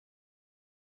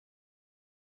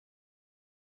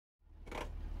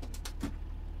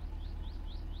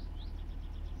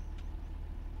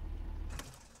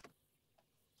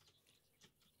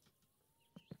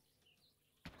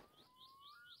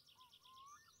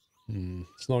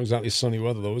It's not exactly sunny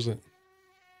weather though, is it?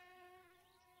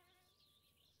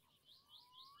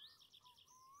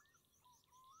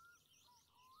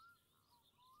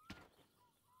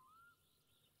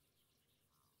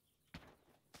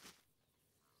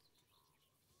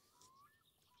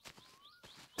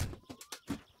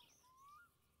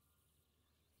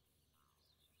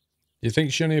 You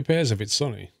think she only appears if it's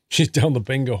sunny? She's down the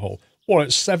bingo hole. What,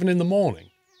 at 7 in the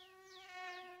morning?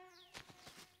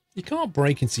 You can't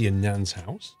break into your nan's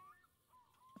house.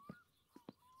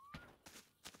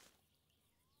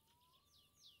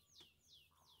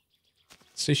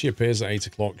 See, she appears at 8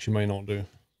 o'clock. She may not do.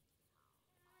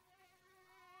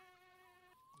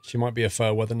 She might be a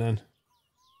fair weather nan.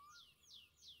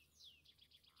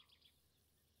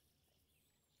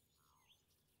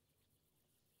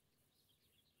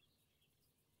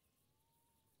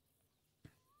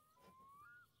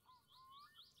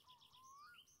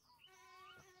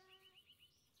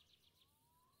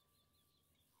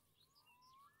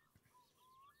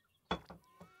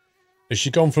 Has she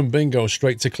gone from bingo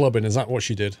straight to clubbing? Is that what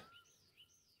she did?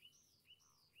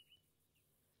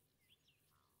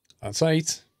 That's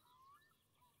 8.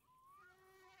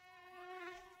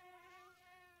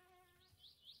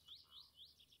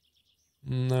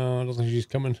 No, I don't think she's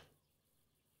coming.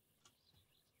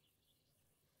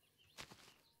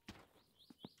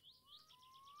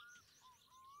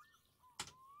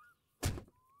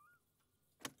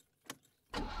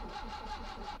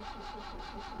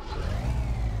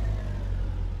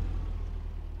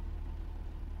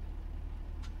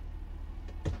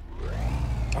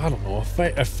 I don't know,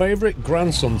 a favourite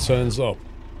grandson turns up.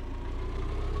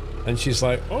 And she's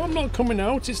like, oh, I'm not coming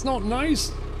out, it's not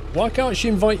nice. Why can't she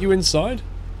invite you inside?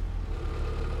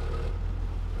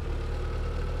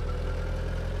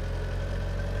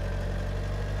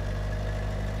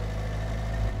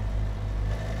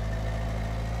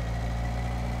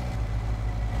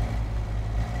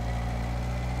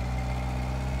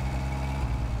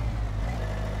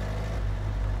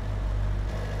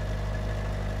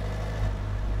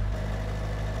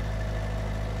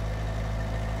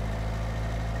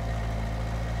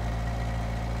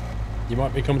 You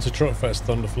might be coming to Truckfest,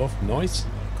 Thunderfluff. Nice.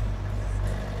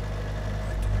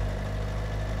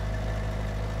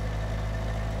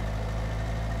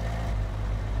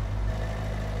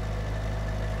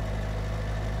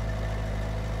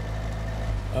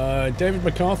 David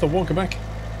MacArthur, welcome back.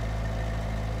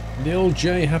 Neil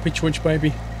J, happy Twitch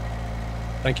baby.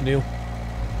 Thank you, Neil.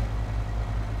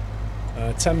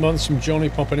 10 months from Johnny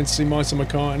popping in to see Mice on my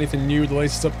car. Anything new with the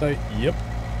latest update? Yep.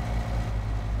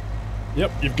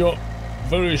 Yep, you've got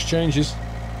various changes,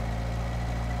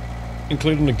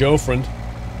 including a girlfriend.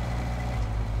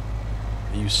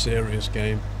 Are you serious,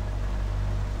 game?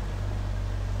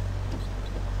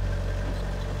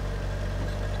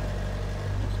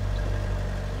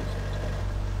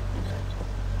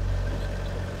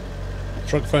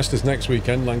 Truckfest is next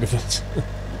weekend, Langerfeld.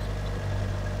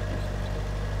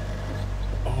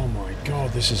 Oh my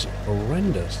god, this is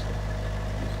horrendous.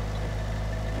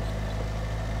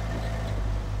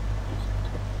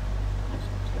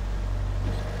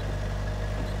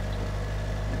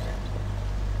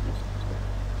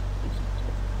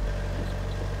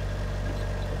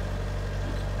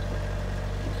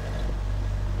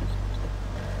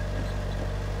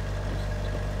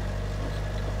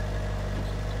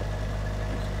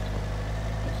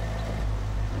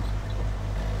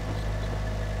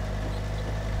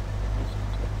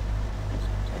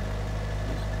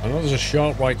 There's a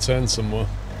sharp right turn somewhere,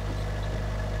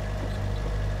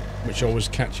 which always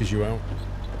catches you out.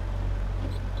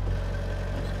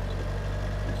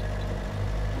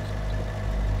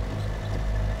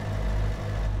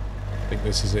 I think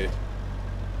this is it.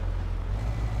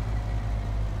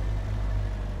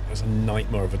 That's a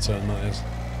nightmare of a turn, that is.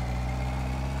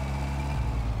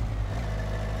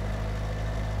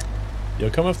 You'll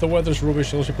come if the weather's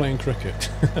rubbish unless you're playing cricket.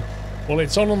 Well,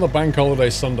 it's on the bank holiday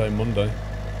Sunday, Monday.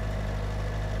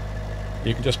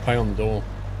 You can just pay on the door.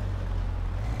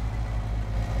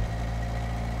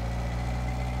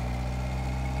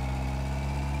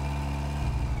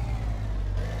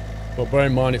 But bear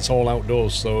in mind it's all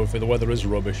outdoors, so if the weather is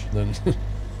rubbish, then...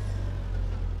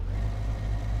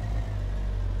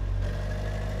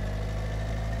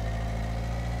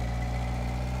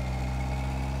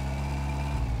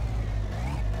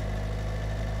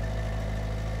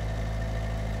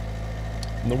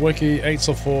 And the wiki 8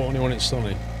 till 4 only when it's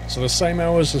sunny. So the same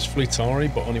hours as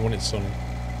Fleetari, but only when it's sunny.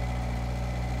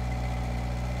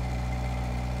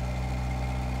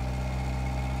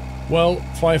 Well,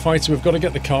 firefighter, we've got to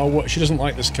get the car work. She doesn't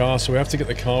like this car, so we have to get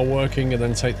the car working and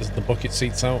then take the bucket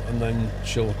seats out, and then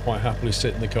she'll quite happily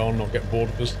sit in the car and not get bored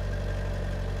of us.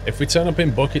 If we turn up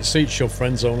in bucket seats, she'll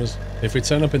friend zone us. If we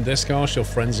turn up in this car, she'll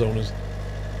friend zone us.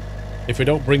 If we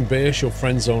don't bring beer, she'll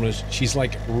friend zone us. She's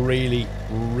like really,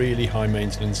 really high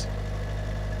maintenance.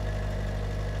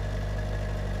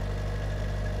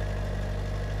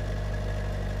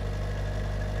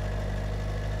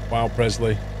 Wow,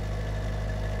 Presley.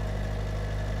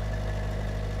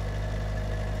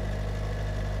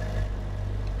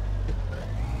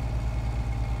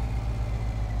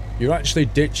 You're actually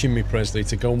ditching me, Presley,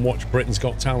 to go and watch Britain's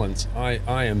Got Talent. I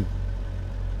am...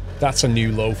 That's a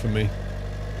new low for me.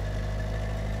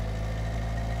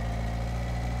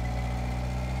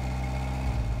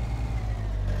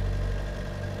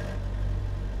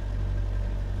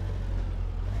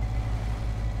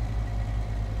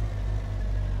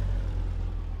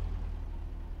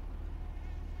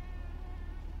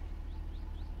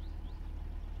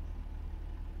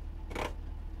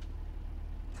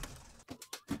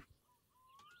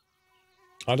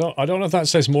 I don't know if that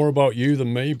says more about you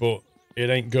than me, but it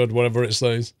ain't good, whatever it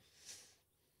says.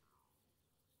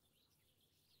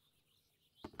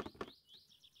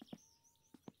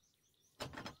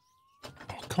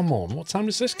 Oh, come on. What time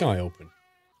does this guy open?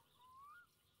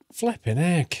 Flipping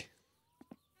heck.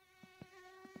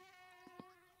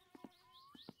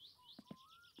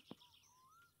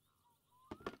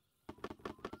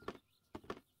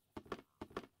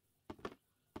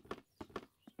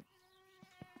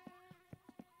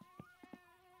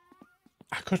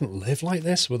 I couldn't live like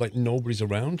this with like nobody's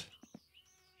around.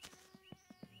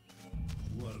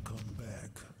 Welcome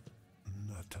back,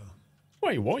 Nutter.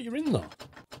 Wait, what? You're in there?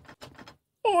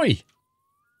 Oi!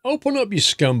 Open up, you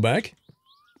scumbag.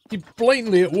 You're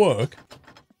blatantly at work.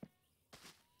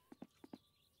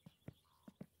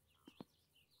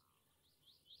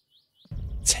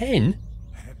 $10?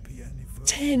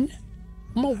 10?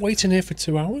 I'm not waiting here for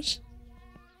 2 hours.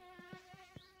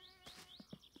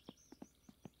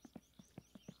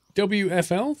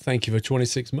 WFL, thank you for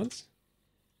 26 months.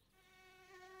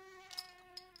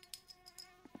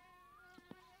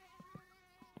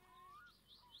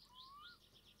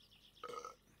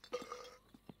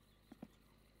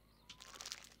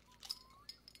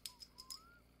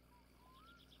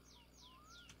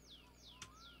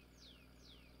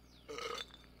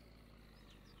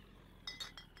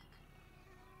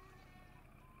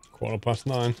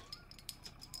 (9:15).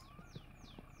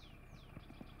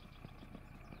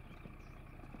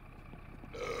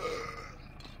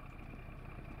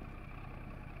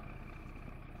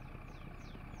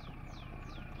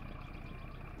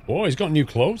 Oh, he's got new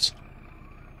clothes.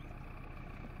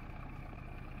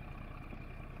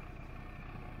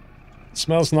 It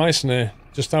smells nice in here,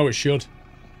 just how it should.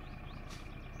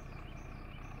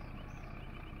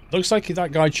 Looks like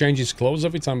that guy changes clothes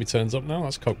every time he turns up now.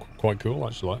 That's quite cool, I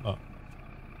actually like that.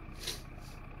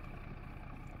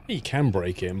 You can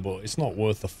break in, but it's not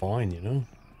worth the fine, you know?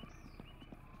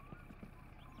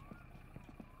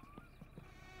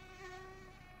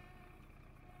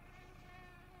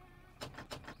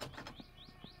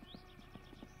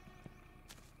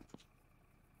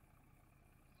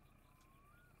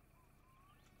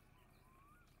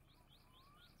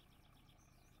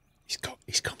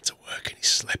 He's come to work in his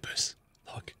slippers.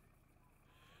 Look.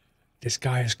 This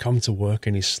guy has come to work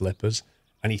in his slippers,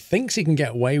 and he thinks he can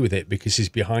get away with it because he's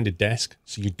behind a desk,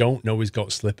 so you don't know he's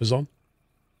got slippers on.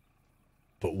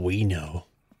 But we know.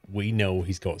 We know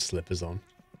he's got slippers on.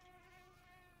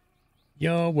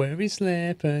 You're wearing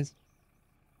slippers.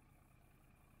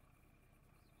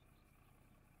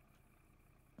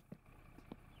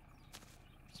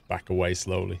 Just back away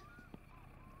slowly.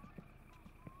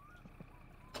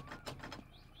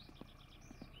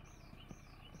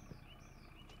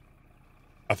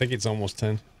 I think it's almost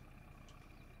 10.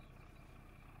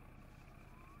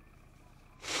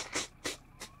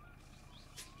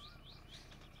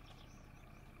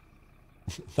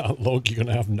 That log, you're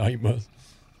gonna have nightmares.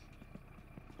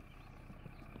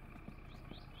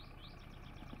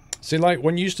 See, like,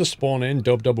 when you used to spawn in,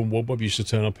 Dub and Wubwub used to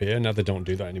turn up here, now they don't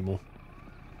do that anymore.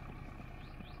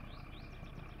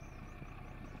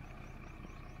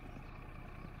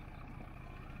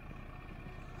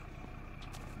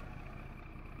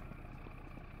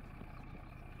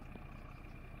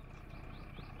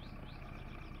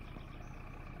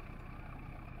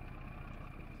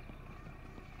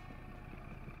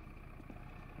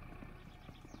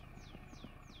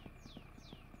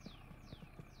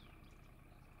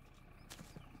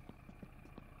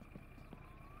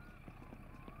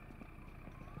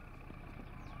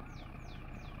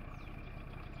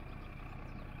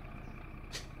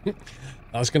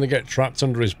 That's going to get trapped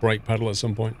under his brake pedal at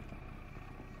some point.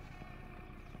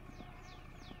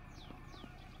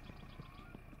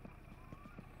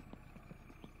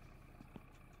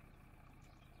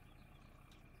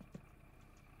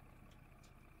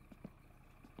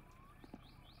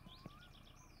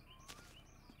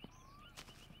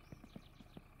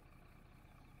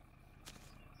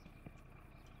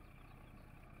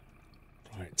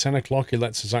 Right, 10 o'clock, he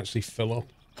lets us actually fill up.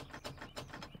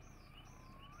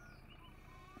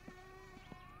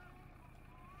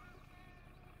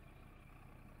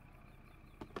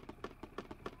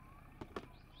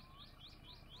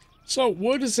 So,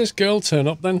 where does this girl turn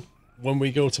up then, when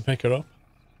we go to pick her up?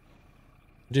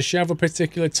 Does she have a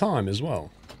particular time as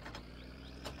well?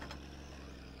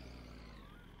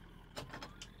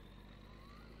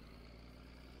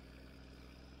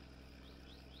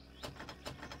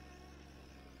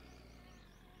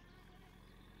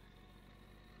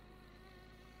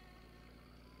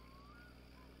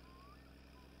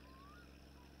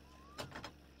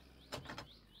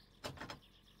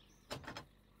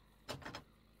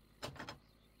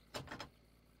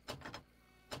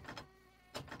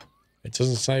 It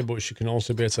doesn't say, but she can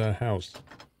also be at her house.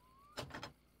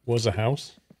 Was a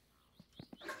house?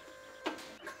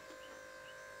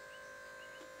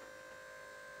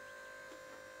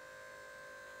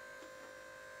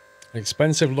 An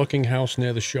expensive looking house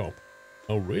near the shop.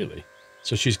 Oh, really?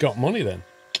 So she's got money then?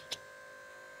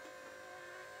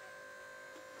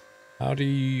 How do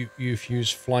you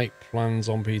use flight plans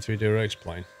on P3DRX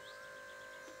plane?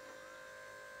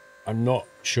 I'm not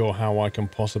sure how I can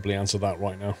possibly answer that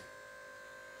right now.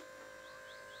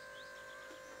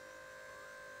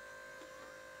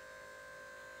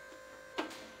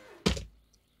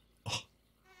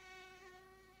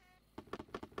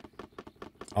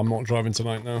 I'm not driving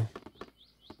tonight now.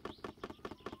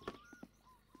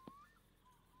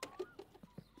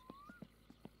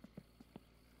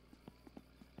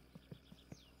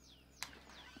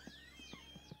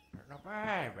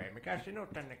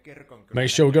 Make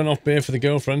sure we've got enough beer for the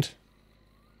girlfriend.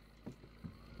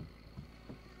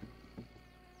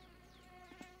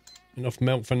 Enough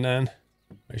milk for Nan.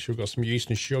 Make sure we've got some yeast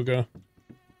and sugar.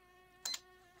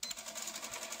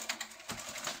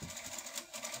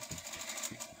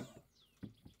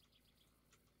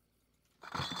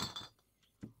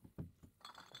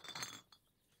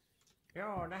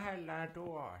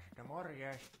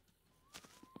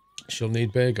 She'll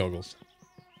need bear goggles.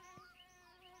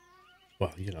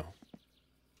 Well, you know.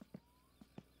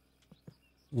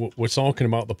 We're talking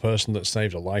about the person that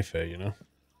saved a life here, you know?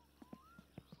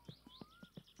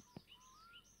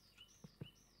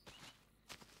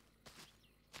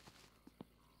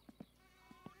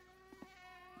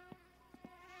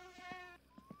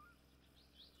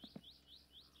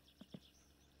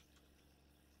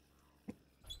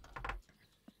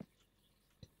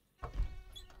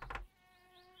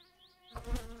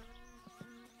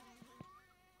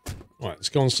 Right, let's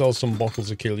go and sell some bottles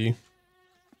to kill you.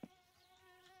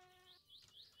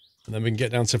 And then we can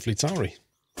get down to Flitari.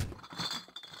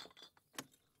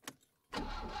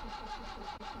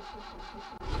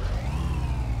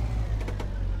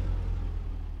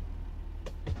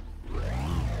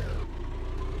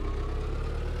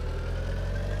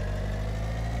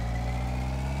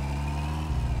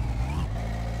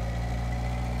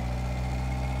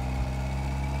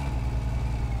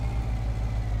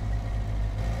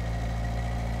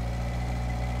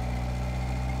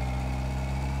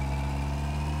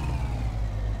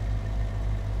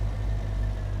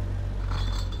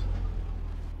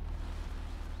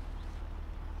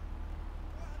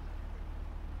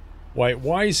 Wait,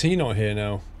 why is he not here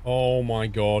now? Oh my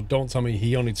god, don't tell me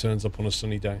he only turns up on a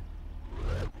sunny day.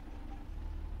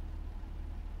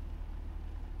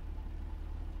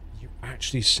 You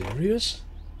actually serious?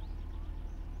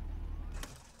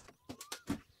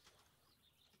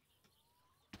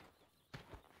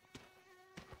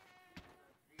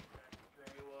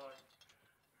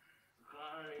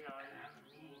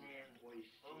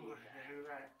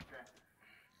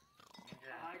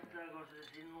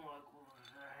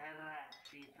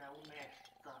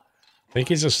 I think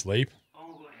he's asleep.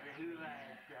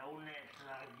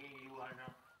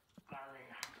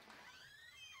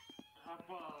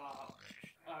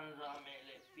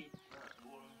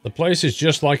 The place is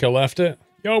just like I left it.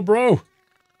 Yo, bro!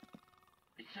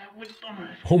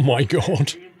 Oh my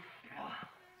god.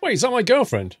 Wait, is that my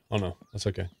girlfriend? Oh no, that's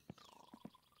okay.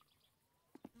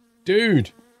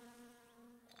 Dude!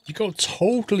 You got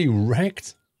totally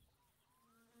wrecked.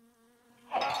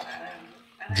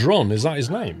 Dron, is that his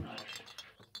name?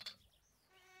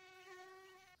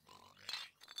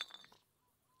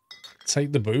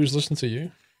 take the booze, listen to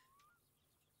you.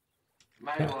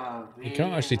 You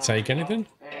can't actually take anything.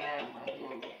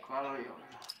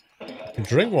 I can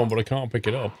drink one, but I can't pick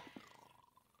it up.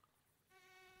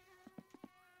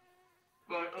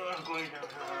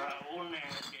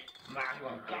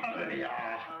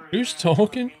 Who's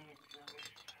talking?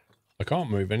 I can't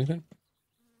move anything.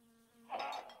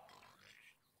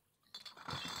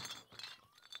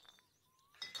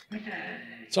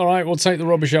 It's alright, we'll take the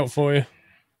rubbish out for you.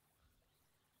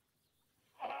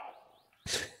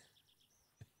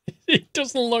 He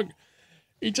doesn't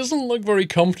look very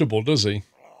comfortable, does he?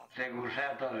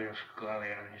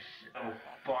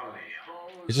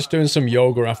 He's just doing some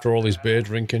yoga after all his beer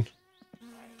drinking.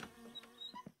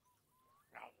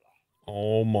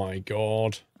 Oh my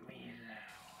god.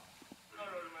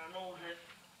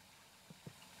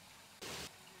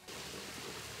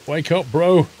 Wake up,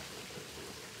 bro.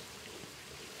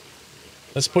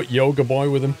 Let's put Yoga Boy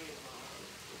with him.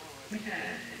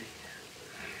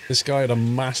 This guy had a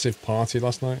massive party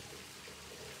last night.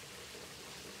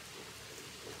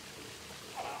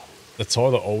 The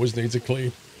toilet always needs a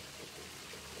clean.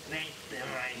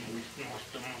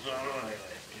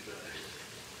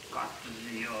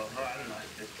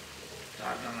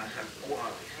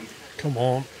 Come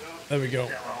on. There we go.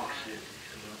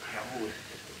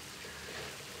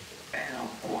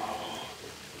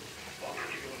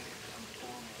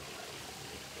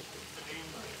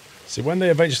 See, when they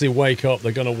eventually wake up,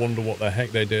 they're going to wonder what the heck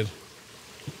they did.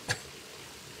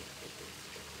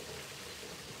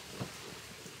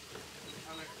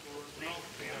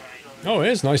 Oh, it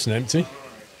is nice and empty.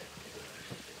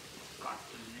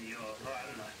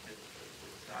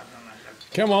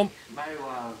 Come on.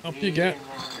 Up you get.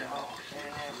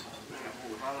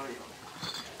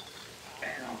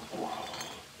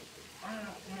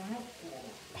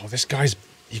 Oh, this guy's...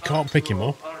 You can't pick him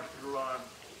up.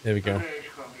 There we go.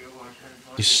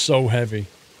 He's so heavy.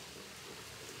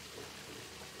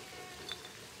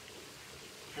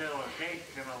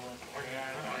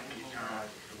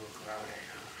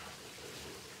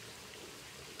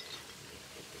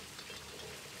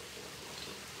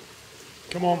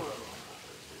 Come on.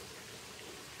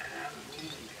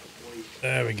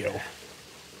 There we go.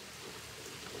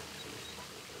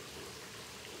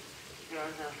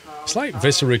 It's like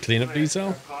viscera cleanup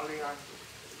detail.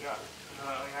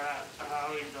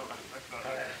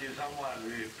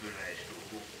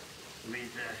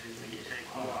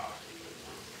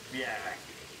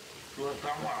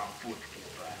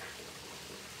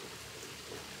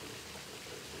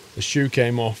 The shoe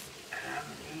came off.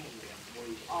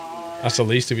 That's the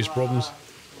least of his problems.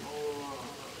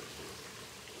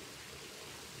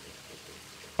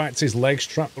 In fact, his legs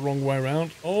trapped the wrong way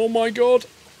around. Oh my god!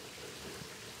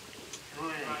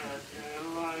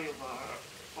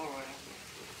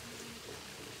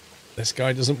 This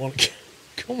guy doesn't want to...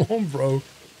 Come on, bro.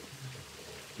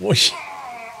 What?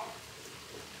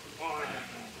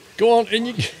 Go on, in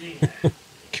you...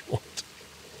 Come on.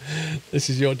 This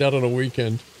is your dad on a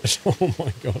weekend. Oh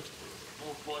my god.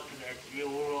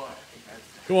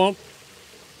 Go on.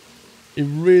 He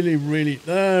really, really...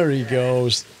 There he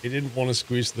goes. He didn't want to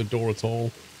squeeze the door at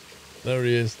all. There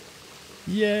he is.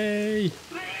 Yay!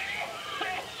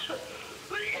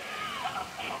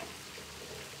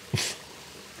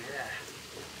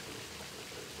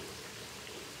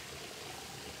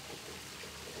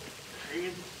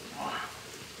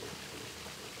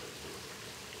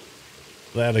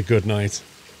 They had a good night.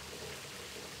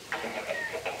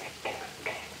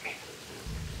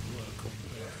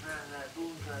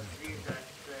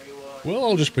 Well,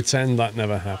 I'll just pretend that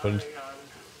never happened.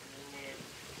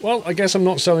 Well, I guess I'm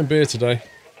not selling beer today.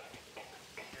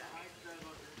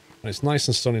 It's nice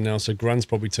and sunny now, so Grant's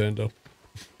probably turned up.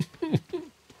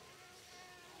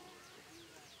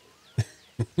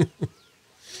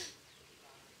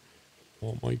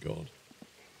 Oh my god.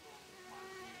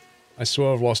 I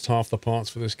swear I've lost half the parts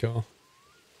for this car.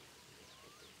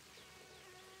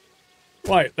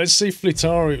 Right, let's see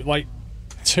Flitari. Like,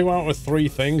 2 out of 3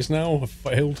 things now have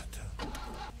failed.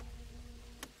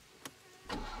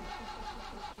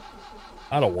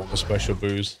 I don't want the special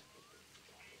booze.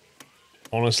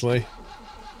 Honestly.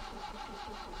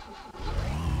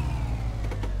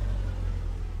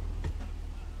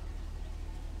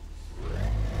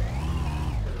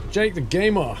 Jake the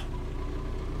Gamer.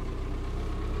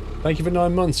 Thank you for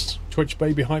 9 months, Twitch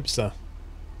baby hypester.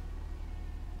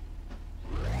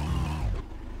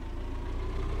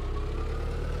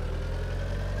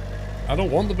 I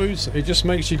don't want the booze. It just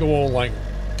makes you go all like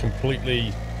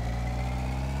completely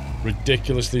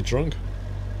ridiculously drunk.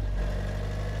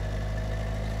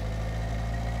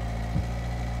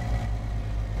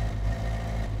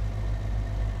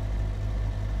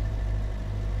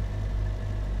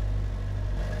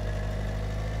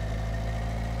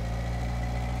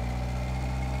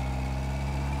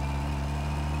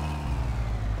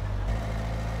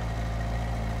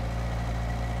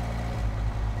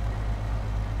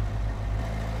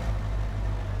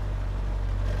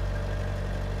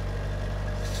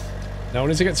 Now I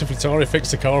need to get to Fritari,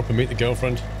 fix the car up and meet the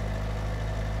girlfriend.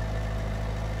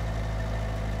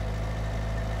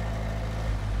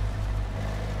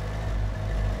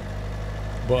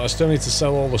 But I still need to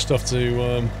sell all the stuff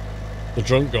to the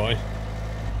drunk guy.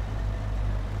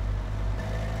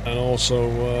 And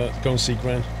also go and see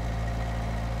Gren.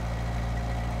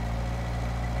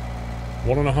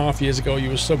 1.5 years ago you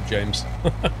were sub, James.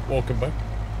 Welcome back.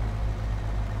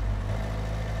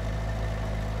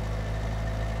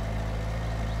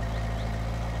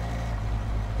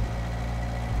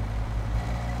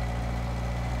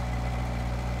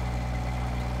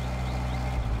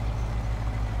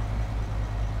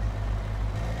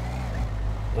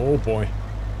 Oh boy.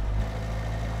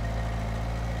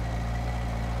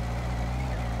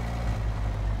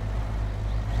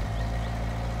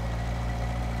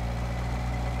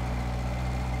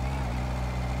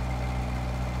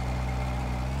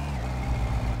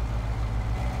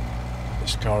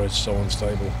 This car is so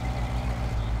unstable.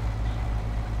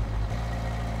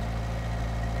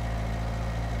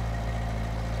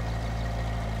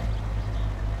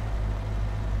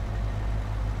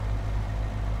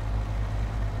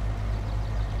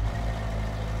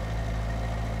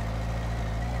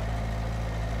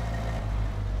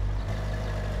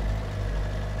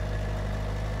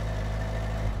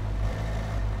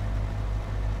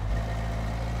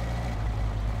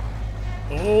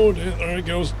 Oh dear, there it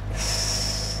goes.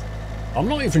 I'm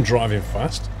not even driving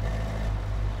fast.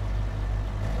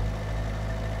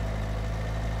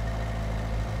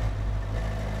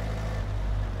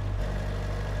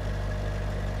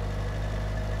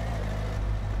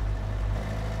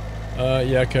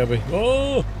 Yeah, Kirby.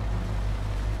 Oh!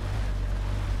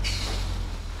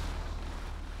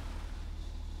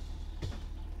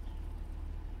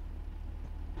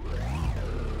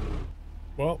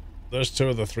 Well, there's 2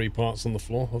 of the 3 parts on the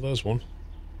floor. Oh, there's one.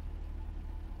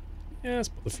 Yeah, let's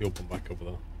put the fuel pump back over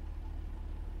there.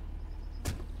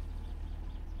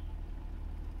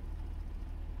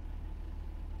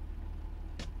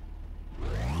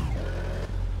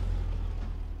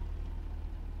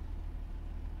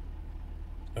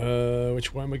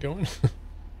 Which way am I going?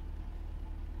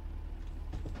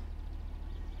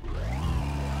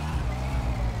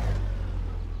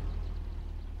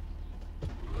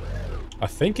 I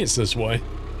think it's this way.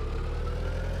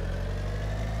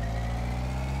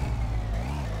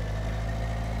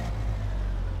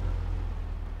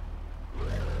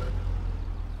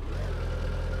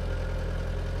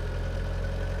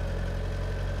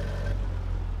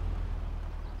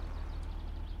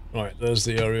 Right, there's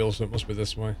the aerial, so it must be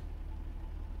this way.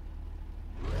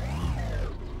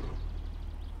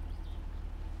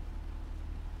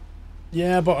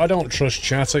 Yeah, but I don't trust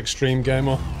chat, Extreme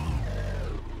Gamer.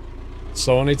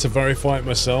 So I need to verify it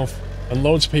myself. And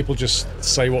loads of people just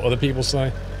say what other people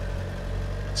say.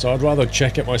 So I'd rather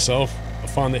check it myself. I'll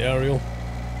find the aerial.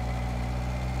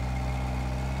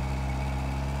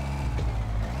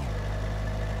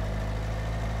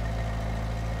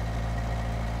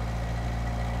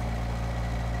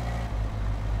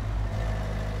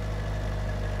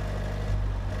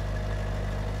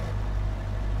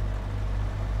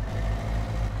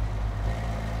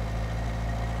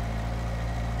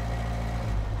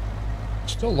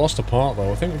 Still lost a part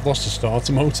though. I think we've lost a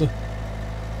starter motor.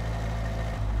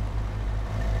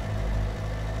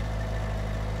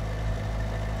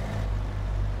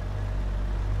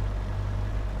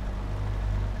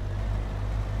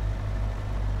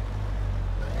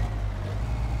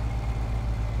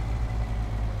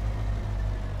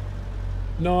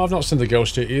 No, I've not seen the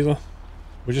ghost yet either.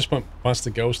 We just went past the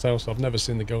ghost house. I've never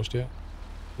seen the ghost yet.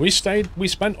 We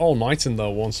spent all night in there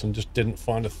once and just didn't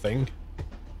find a thing.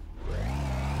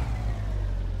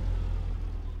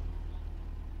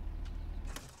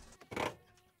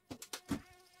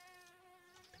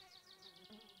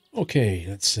 Okay,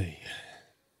 let's see.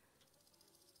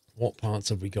 What parts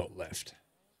have we got left?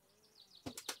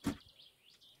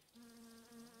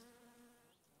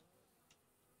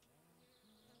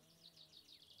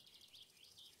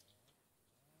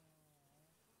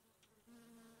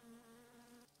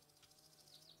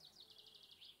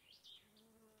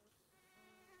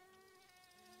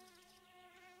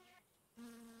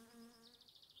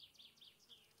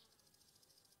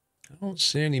 I don't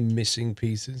see any missing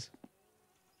pieces.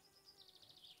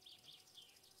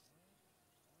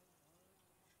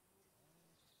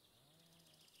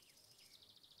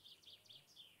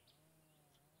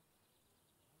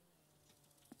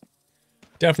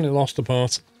 Definitely lost a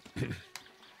part.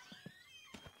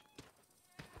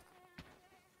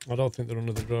 I don't think they're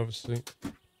under the driver's seat.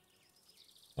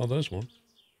 Oh, there's one.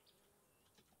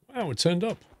 Wow, it turned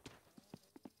up.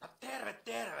 Terve,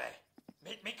 terve.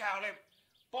 mikä oli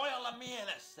pojalla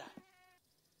mielessä?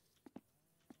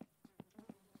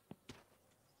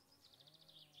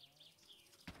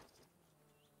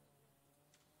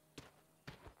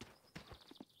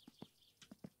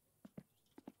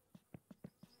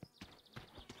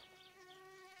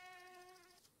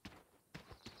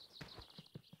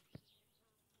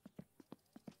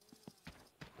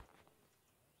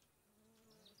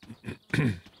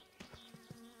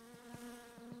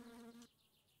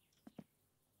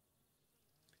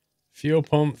 Fuel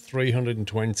pump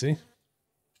 320.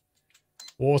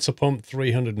 Water pump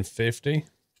 350.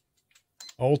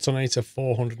 Alternator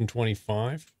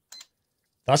 425.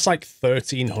 That's like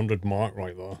 1300 mark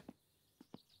right there.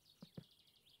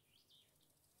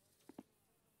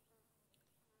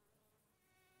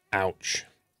 Ouch.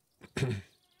 To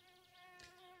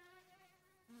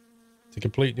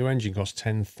complete new engine costs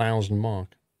 10,000 mark.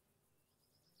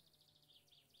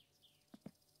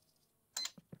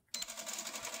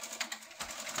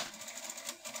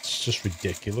 It's just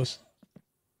ridiculous.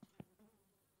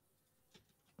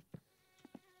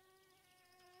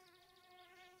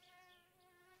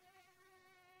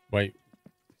 Wait.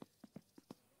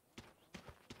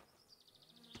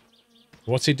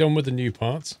 What's he done with the new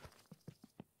parts?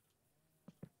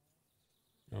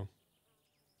 Oh.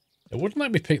 It wouldn't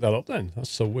let me pick that up then. That's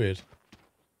so weird.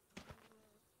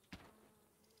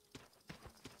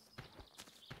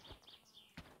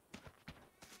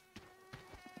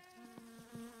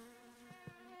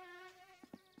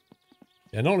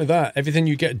 Yeah, not only that, everything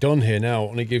you get done here now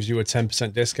only gives you a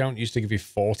 10% discount. It used to give you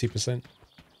 40%.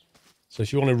 So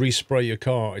if you want to respray your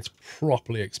car, it's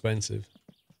properly expensive.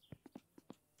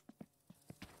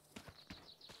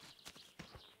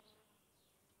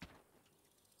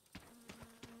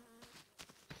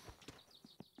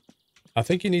 I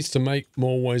think he needs to make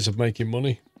more ways of making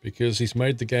money, because he's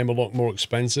made the game a lot more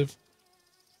expensive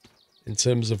in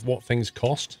terms of what things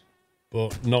cost,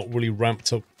 but not really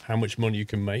ramped up how much money you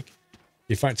can make.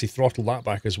 In fact, he throttled that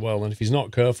back as well, and if he's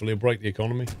not careful, he'll break the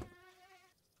economy.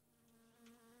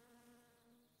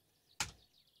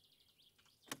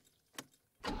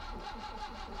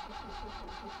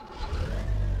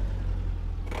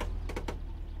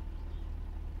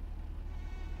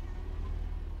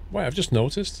 Wait, I've just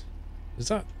noticed. Is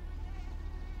that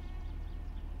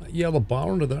yellow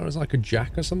bar under there is like a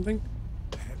jack or something?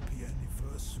 Happy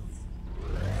anniversary.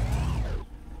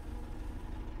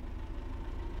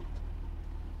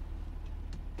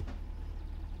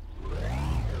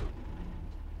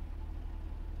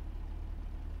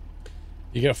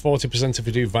 You get 40% if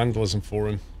you do vandalism for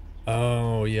him.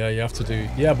 Oh, yeah, you have to do...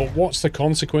 Yeah, but what's the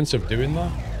consequence of doing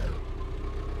that?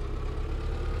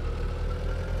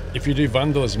 If you do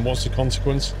vandalism, what's the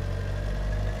consequence?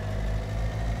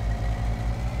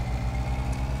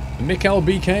 Mikkel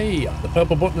BK, the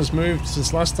purple button has moved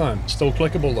since last time. Still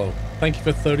clickable though. Thank you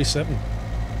for 37.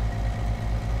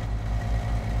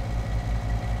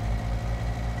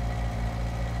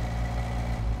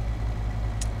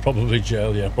 Probably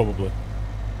jail, yeah, probably.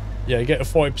 Yeah, you get a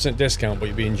 40% discount, but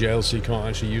you'll be in jail, so you can't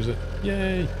actually use it.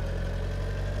 Yay!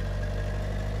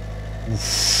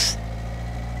 Oof.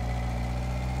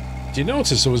 Do you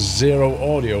notice there was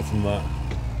zero audio from that?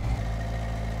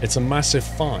 It's a massive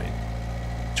fine.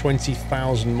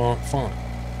 20,000 mark fine.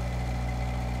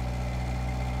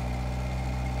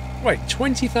 Wait,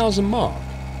 20,000 mark?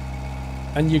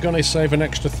 And you're going to save an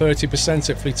extra 30%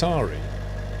 at Fleetari?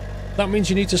 That means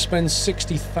you need to spend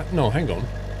 60,000... No, hang on.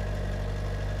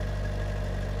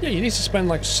 Yeah, you need to spend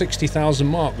like 60,000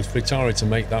 mark with Fleetari to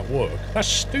make that work. That's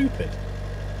stupid.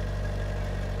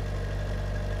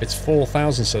 It's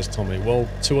 4,000, says Tommy. Well,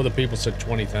 two other people said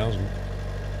 20,000.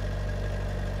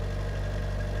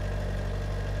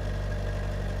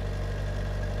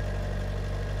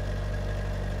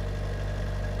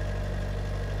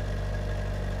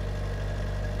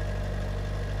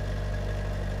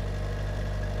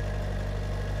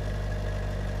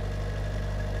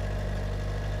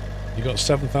 You got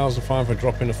 7,500 for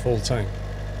dropping a full tank.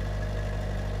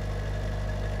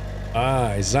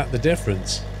 Ah, is that the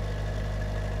difference?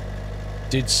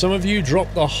 Did some of you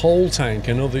drop the whole tank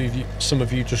and some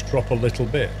of you just drop a little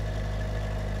bit?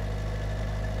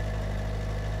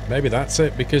 Maybe that's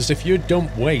it, because if you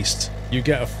dump waste, you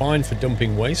get a fine for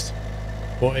dumping waste,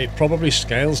 but it probably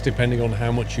scales depending on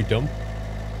how much you dump.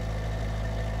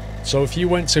 So if you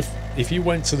went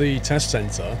to the test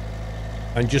center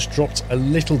and just dropped a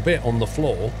little bit on the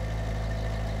floor,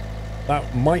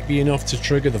 that might be enough to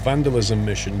trigger the vandalism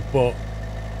mission, but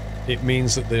it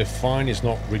means that the fine is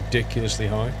not ridiculously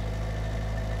high.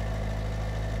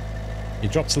 You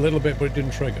dropped a little bit, but it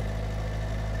didn't trigger.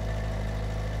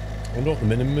 I wonder what the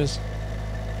minimum is.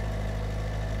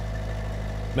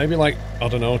 Maybe like, I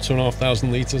don't know,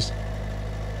 2,500 litres.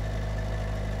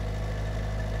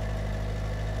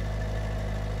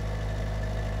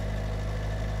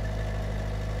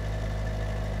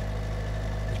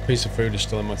 This piece of food is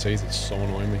still in my teeth, it's so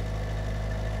annoying me.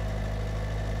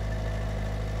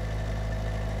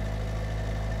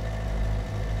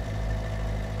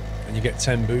 And you get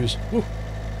 10 booze. Woo.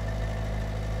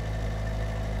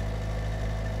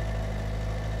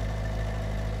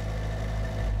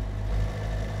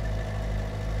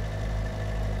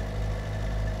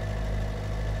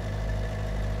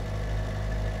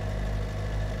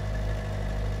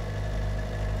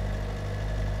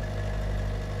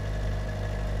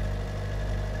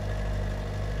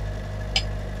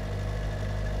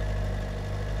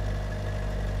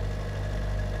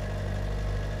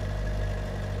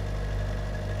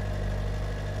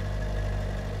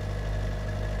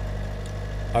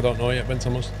 I don't know yet, Ben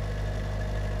Thomas.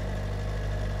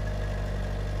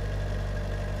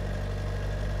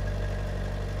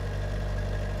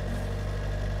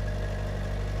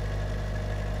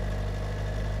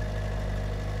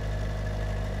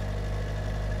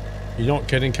 You're not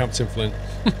kidding, Captain Flint.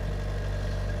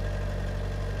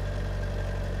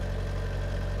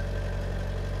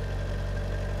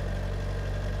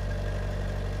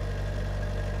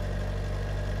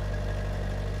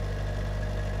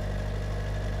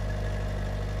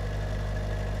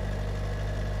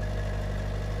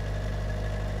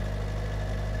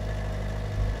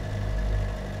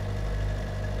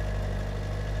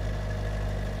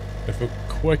 If we're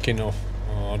quick enough.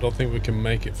 Oh, I don't think we can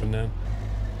make it for now.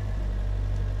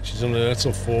 She's only there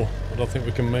till 4. I don't think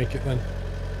we can make it then.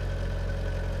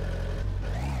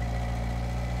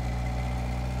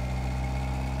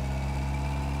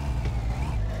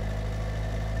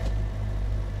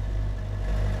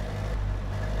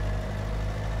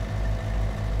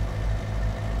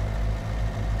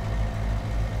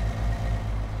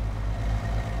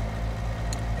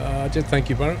 I did, thank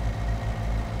you, Barrett.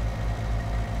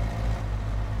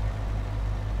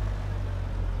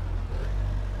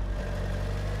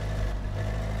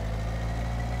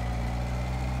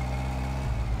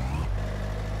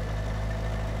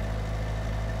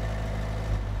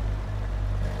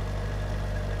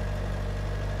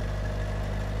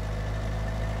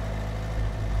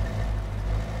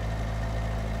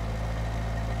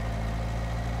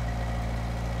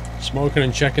 Smoking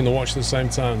and checking the watch at the same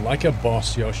time. Like a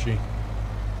boss, Yoshi.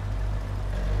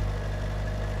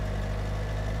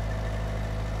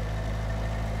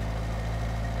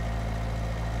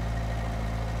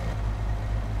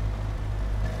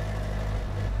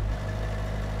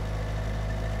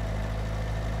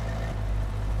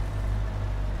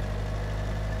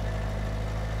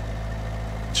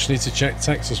 Just need to check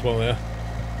text as well, yeah.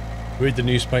 Read the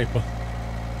newspaper.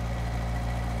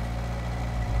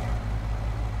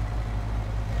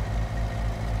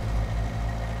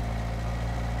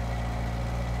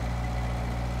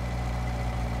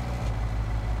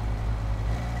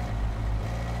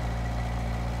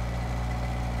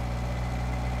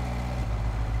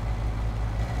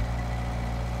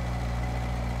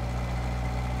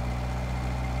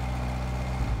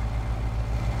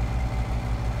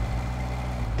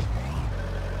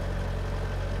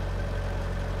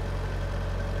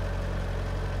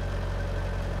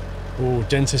 Oh,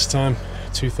 dentist time,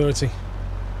 2:30.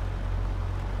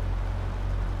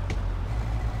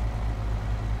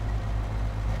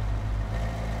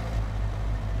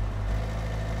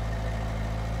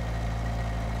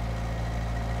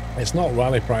 It's not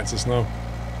rally practice, no.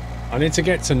 I need to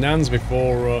get to Nan's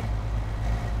before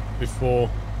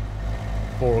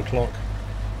 4 o'clock.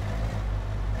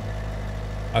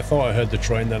 I thought I heard the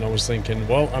train then. I was thinking,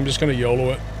 well, I'm just going to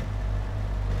YOLO it.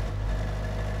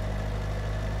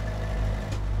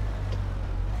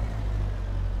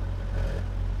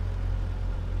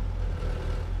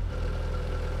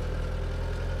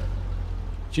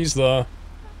 She's there.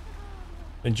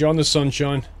 Enjoying the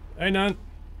sunshine. Hey, Nan.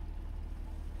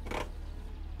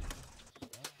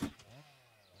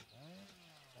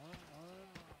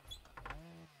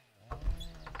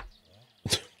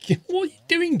 What are you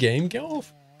doing, game? Get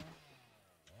off.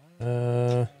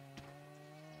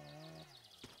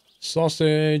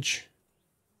 Sausage.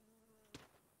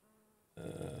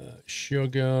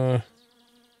 Sugar.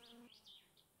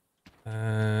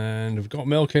 And we've got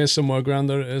milk here somewhere, Grand.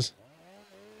 There it is.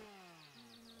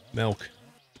 Milk.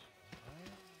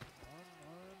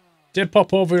 Did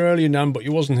pop over earlier, Nan, but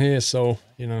you wasn't here, so,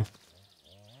 you know.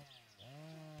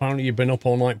 Apparently you've been up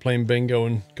all night playing bingo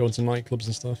and going to nightclubs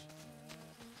and stuff.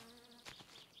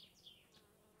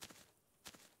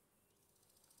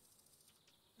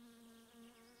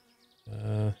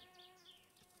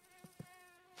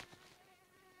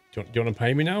 Do you want to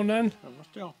pay me now, Nan?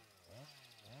 Semmosta joo.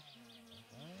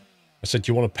 I said,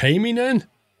 do you want to pay me, Nan?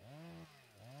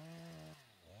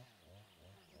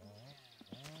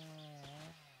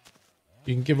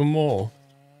 You can give them more.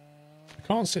 I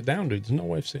can't sit down, dude. There's no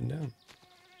way of sitting down.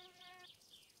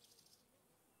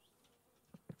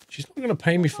 She's not going to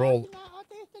pay me for all...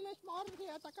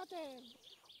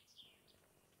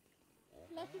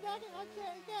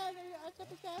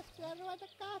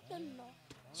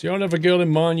 So you don't have a girl in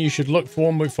mind you should look for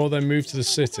one before they move to the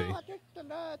city.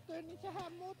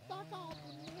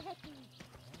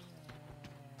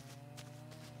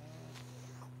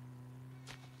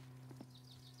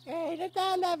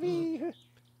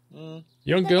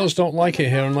 Young girls don't like it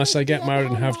here unless they get married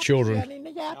and have children.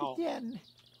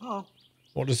 Oh.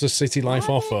 What does the city life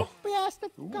offer?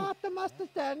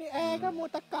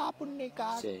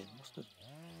 Semmosta.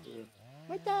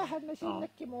 Mitähän ne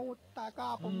sinnekin muuttaa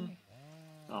kaupungin?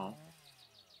 Joo.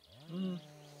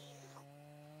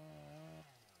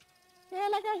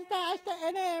 Vieläkö sitä sitten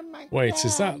enemmän? Wait,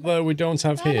 is that that we don't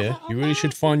have here? You really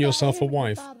should find yourself a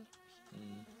wife.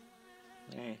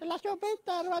 Niin. Kyllä sun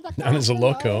pitää ruveta And it's a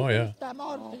loco, yeah. yrittää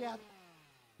morsiat.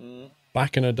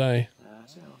 Back in a day. Nää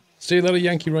se on. See you later,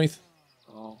 Yankee Wraith.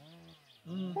 Joo.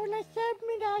 Kuule se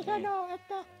minä sanon,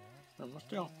 että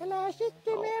Semmosta joo. älä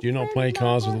sitten mene Do not play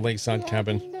cards with a lakeside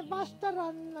cabin. sinne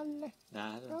vastarannalle.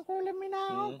 Nää se on. No kuule minä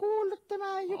oon kuullut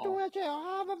tämän jutun ja se on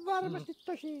aivan varmasti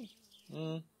tosi.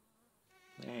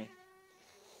 Niin.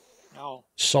 Joo.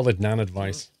 Solid Nan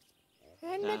advice.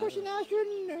 Ennen kuin sinä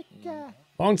synnytkään.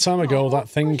 Long time ago,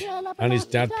 that thing and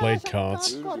his dad played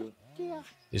cards. Korttia.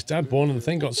 His dad born and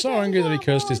the thing got so angry that he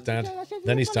cursed his dad.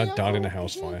 Then his dad died in a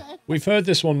house fire. We've heard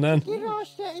this one, Nan.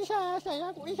 Kirosi se isänsä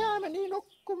ja kun isä meni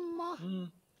nukkumaan,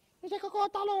 niin se koko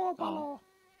talo paloi.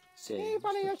 Niin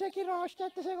paljon se kirosi,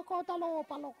 että se koko talo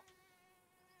paloi.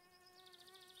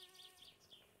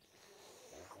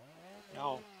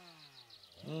 Joo.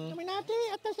 No minä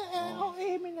tiedän, että se ei ole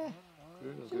ihminen.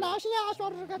 Sillä on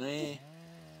sijasorkat. Niin.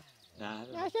 Nää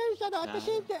se on. Ja sen sanoo, että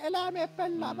siitä eläimeen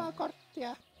pelaamaan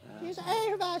korttia. Siitä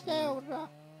ei hyvää seuraa.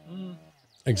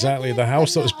 Exactly, the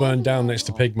house that was burned down next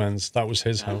to Pigman's, that was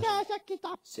his house. Isäsäkin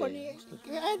tappoi, niin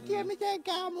en tiedä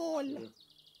mitenkään muulle.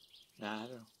 Nää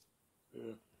se on.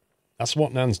 That's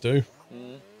what Nans do.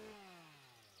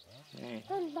 Niin.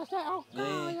 Kyllä se on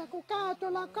ja kun käy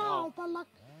tuolla kaupalla,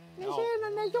 niin siinä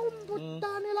ne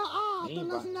jumputtaa niillä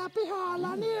aatolla siinä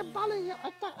pihalla niin paljon,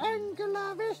 että en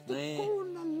kyllä visti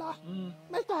kuunnella.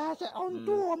 Mitä se on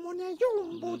tuommoinen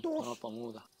jumputus? Sanoppa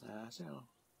muuta. Nää se on.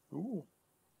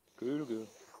 Kyllä.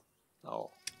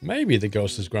 Joo. Maybe the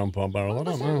ghost is Grandpa Barrel, I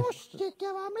don't Se know. mustikka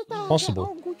vai mitä Possible.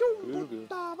 se on, kun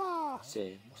jumputtaa vaan.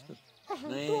 Semmosta.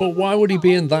 But why would he be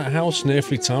in that house near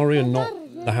Fritari and not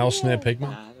the house near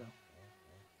Pigman? Nää se on.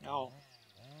 Joo.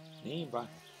 Niinpä.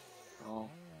 Joo.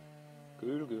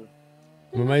 Kyllä.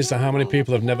 I'm amazed at how many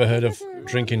people have never heard of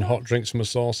drinking hot drinks from a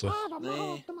saucer. Aivan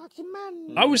mahdottomaksi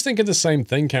mennyt. I was thinking the same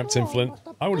thing, Captain Flint.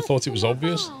 I would have thought it was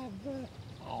obvious.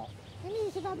 Joo. Ja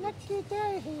niin sitä näkyy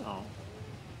töihin.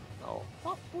 Joo.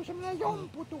 Loppuu semmoinen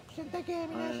jomputuksen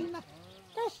tekeminen siinä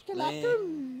keskellä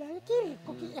kyllä. Ja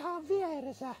kirkkokin ihan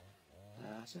vieressä.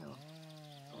 Nää se on.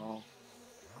 Joo.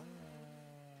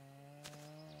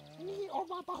 Niin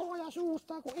oma pahoja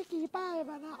suusta kuin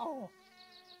ikipäivänä on.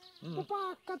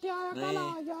 Tupakkat ja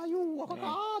kalaa ja juua, koko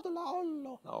aatolla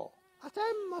ollut. Joo. Ja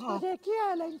semmoista se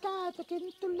kielen käytökin.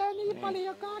 Nyt tulee niin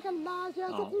paljon kaikenlaisia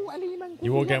sukuelimen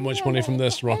kuvia. You won't get much money from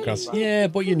this, Rockas.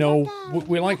 Yeah, but you know,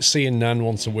 we like seeing Nan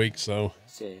once a week, so...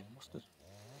 Semmosta.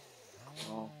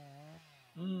 Joo.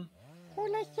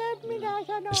 Kuule sen minä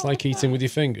sanon. It's like eating with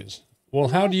your fingers. Well,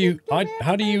 how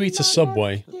do you eat a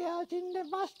Subway,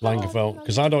 Langefeld?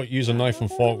 Because I don't use a knife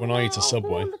and fork when I eat a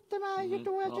Subway.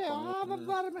 Se on aivan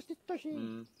varmasti tosi.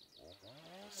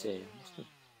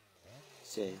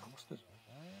 Semmosta.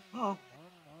 Joo.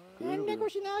 Ennen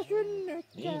kuin sinä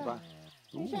synnytkään, Niinpä.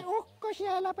 niin se ukko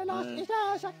siellä pelasi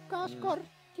isänsä kanssa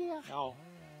korttia. Joo.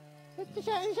 Että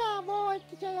se isä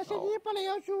voitti sen ja se niin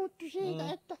paljon suuttui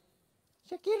siitä, että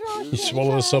se kirosi. You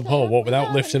swallow the sub whole, what,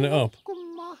 without lifting it up?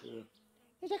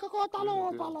 Niin se koko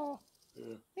talo paloi.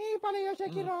 Niin paljon se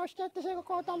kirosi, että se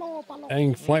koko talo paloi.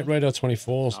 Dang, Flight Radar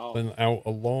 24's been out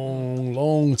a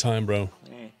long time, bro.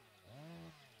 Niin.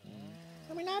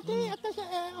 No minä tiedän, että se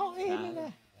ei ole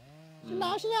ihminen.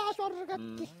 Sillä on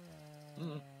sijasorkatkin.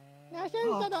 Ja sen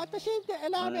sanoo, että siitä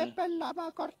eläimeen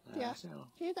pelaamaan korttia.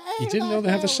 Siitä ei You didn't know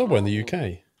they have a Subway in the UK?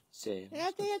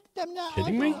 Minä tiedän, että minä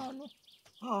Kidding olen me? saanut.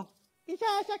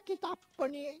 Isänsäkin tappoi,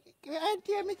 niin en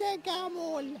tiedä mitenkään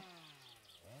muulle.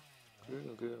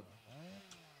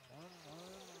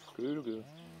 Kyllä.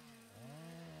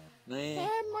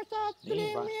 Semmoista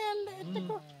tuli mieleen, että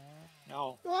kun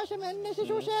tuossa meni se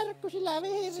sun serkku sillä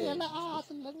vihreällä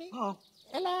aasalla, niin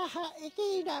elähän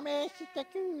ikinä mene sitten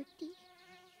kyytiin.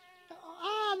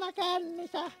 Aina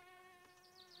kännissä.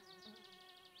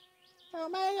 Se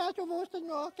on meidän suvusta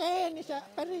nuo geenissä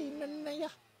perinnönne ja...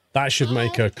 That should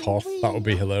make her cough. That would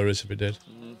be hilarious if it did.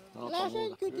 Älä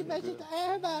sen kytimä sitä,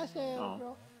 ei hyvää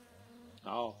seuraa.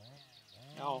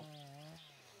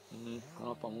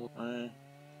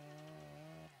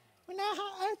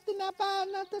 Minähän ettinä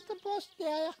päivänä tästä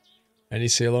postia ja... Any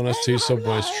seal on us 2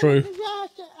 subways. True. Jää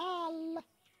se alle.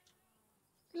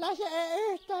 Kyllä se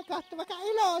ei yhtään katso, vaikka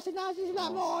iloisena sillä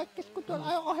moikkis, kun tuolla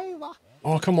ajoi ohi vaan.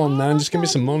 Oh, come on, Nan. Just give me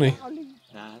some money.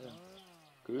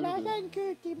 Kyllä sen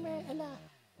kytimeen elää.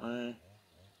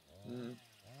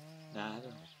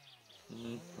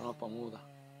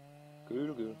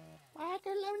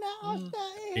 Kyllä minä ostaa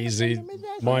Easy.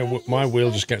 My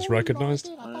wheel just gets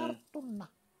recognized.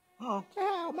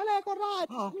 Sehän on melko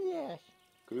raitis mies.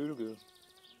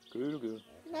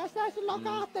 Minä sitä silloin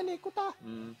kahtelin, kun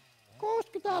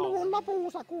 60-luvun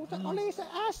lopussa, kun se oli se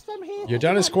SM-hiihto. Your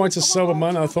dad is quite a sober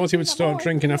man. I thought he would start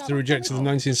drinking after he rejected the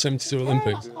 1972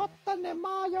 Olympics. Ottaneen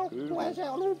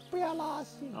maajoukkueeseen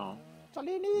olympialaisiin. Se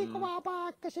oli niin kova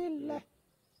paikka sille.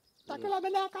 Tai kyllä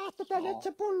minä katsotaan, että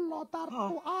se pullo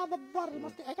tarttuu aivan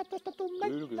varmasti, eikä tuosta tule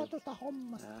mitään tuosta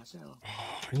hommasta.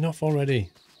 Enough already.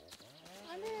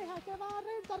 Ja niinhän se vaan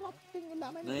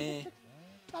rintarottingilla meni.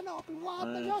 Sanoikin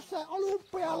vaan, että jos se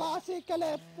olympialaisia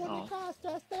keleppuu, niin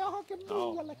kanssa sitten johonkin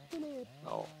muualle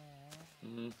keleppuu.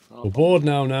 We're bored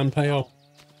now, Nan. Pay up.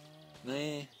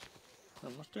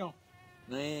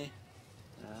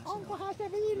 Onkohan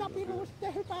se viinapiru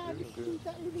sitten hypännyt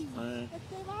siitä yli?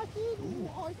 Ettei vaan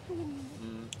sinua ois tullut.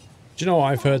 Do you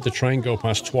know, I've heard the train go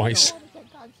past twice.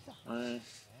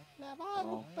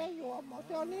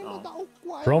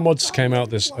 Promods came out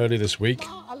early this week.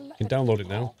 You can download it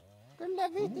now.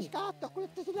 Kyllä viittis katsoa, kun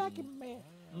ette sinäkin mene.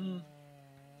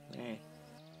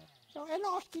 Se on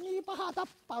enoskin niin paha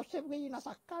tappaus sen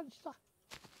viinansa kanssa.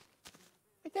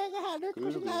 Mitenköhän nyt,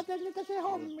 kun sinä teet niitä se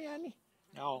hommia, niin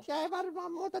se ei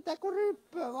varmaan muuta tee kuin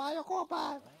ryppyä vaan joko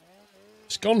päivä.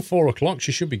 It's gone 4 o'clock.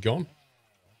 She should be gone.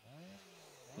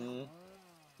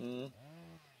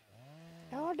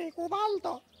 Joo, niin kuin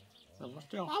Valton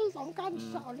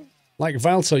kanssa oli. Like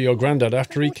Valter, your granddad,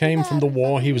 after he came from the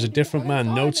war, he was a different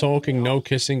man. No talking, no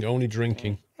kissing, only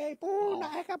drinking. Ei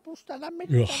puhuna eikä pustana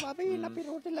mitään, vaan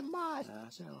viinapiru sille maasta.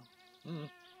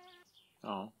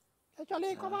 Se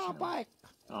oli kova paikka.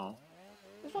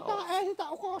 Ja sota ei sitä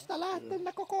ukosta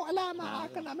lähtenyt koko elämän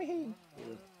aikana mihin.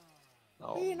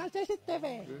 Viinan se sitten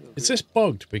vei. Is this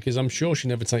bugged? Because I'm sure she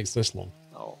never takes this long.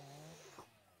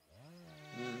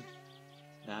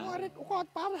 Nuoret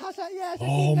ukot parhaassa iässä.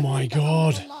 Oh my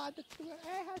god.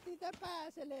 Eihän siitä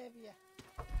pääse leviä.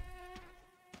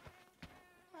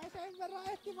 Mä sen verran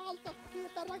ehti Valtokin,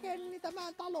 että rakenni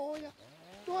tämän talon ja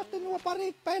tuosta nuo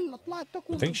parit pellot laittoi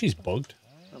kunnossa. I think she's bugged.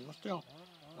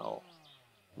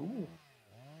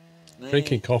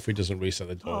 Drinking coffee doesn't reset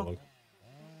the dialogue.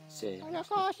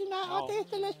 Joka sinä oot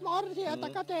ihteles morsiata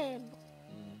katsellut.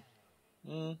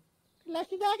 Kyllä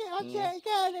sinäkin oot se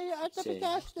ikäinen, että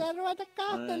pitäisi sitä ruveta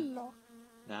katselua.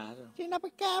 Siinä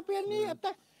pitää niin,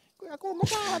 että kun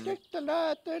mukava tyttö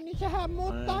löytyy, niin sehän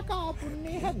muuttaa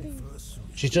kaupungin heti.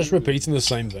 She's just repeating the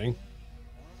same thing.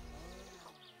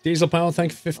 Diesel power,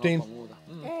 thank you for 15.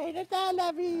 Ei ne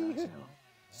täällä viihy.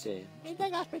 Niitä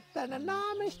kanssa pitää ne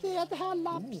naamistia ja tehdä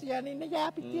lapsia, niin ne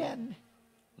jääpi tienne.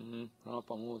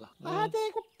 Vähän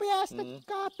tii kun päästä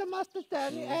kaattamasta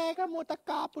sitä, niin eikä muuta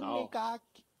kaupungin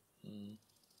kaikki.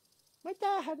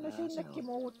 Mitähän ne sinnekin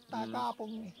muuttaa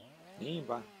kaupungin?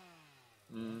 Niinpä.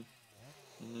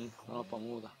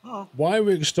 Why are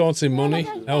we extorting money?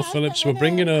 L. Phillips, we're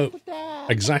bringing her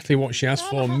exactly what she asked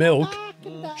for. Milk,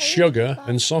 sugar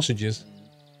and sausages.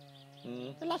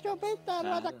 Kyllä sun pitää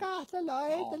ruveta kahtelemaan,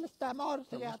 ei tällä sitä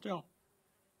morsiata.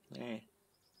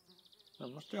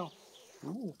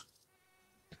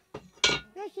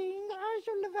 Ja siinä on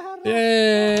sulle vähän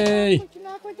Yay! rahaa,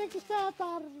 sinä kuitenkin sä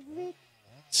tarvit.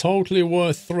 Totally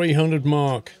worth 300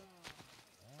 mark.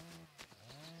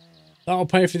 That'll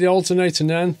pay for the alternator,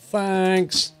 Nan.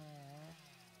 Thanks.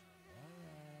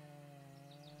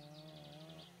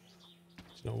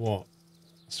 You know what?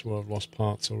 I swear I've lost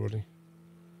parts already.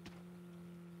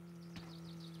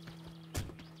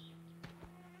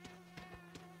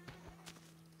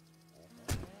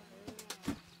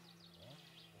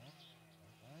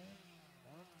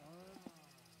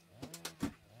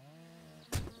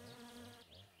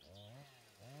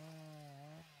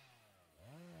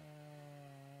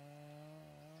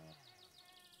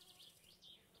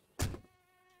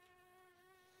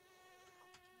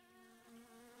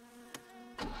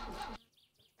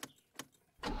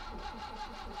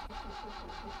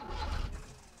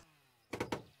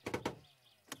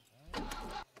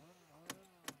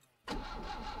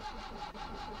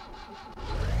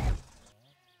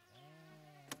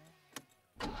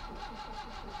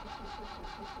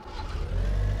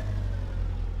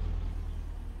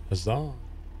 Huzzah.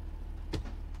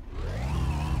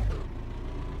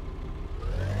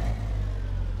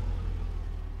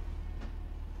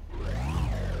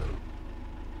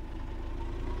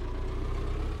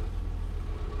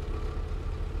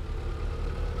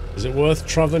 Is it worth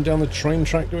travelling down the train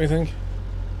track, do we think?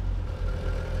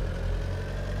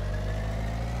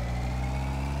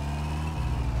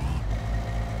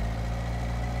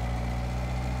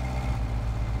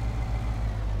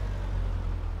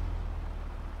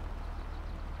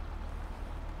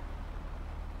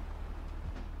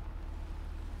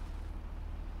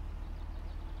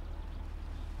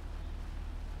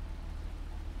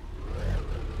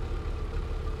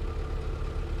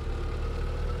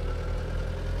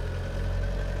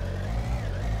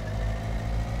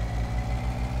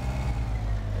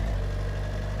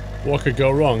 What could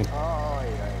go wrong? Oh,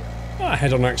 yeah. A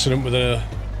head-on accident with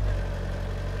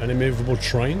an immovable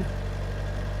train.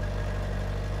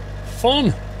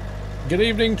 Fun! Good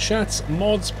evening, chat,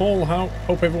 mods, Paul,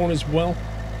 hope everyone is well.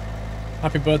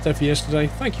 Happy birthday for yesterday.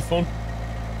 Thank you, Fun.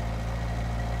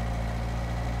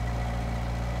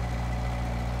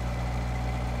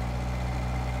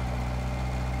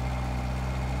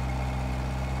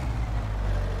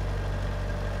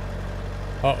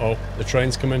 Uh-oh, the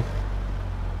train's coming.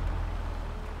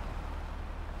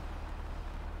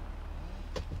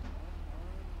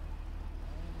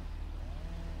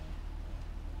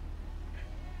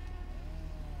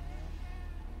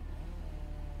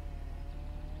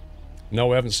 No,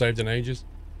 we haven't saved in ages.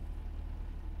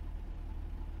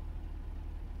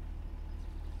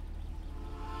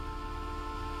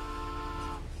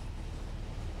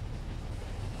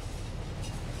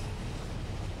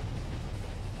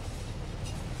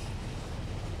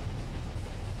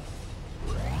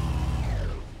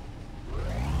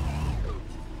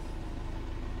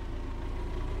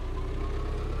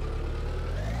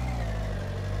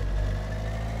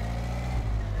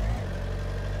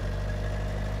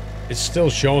 It's still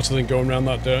shorter than going around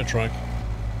that dirt track.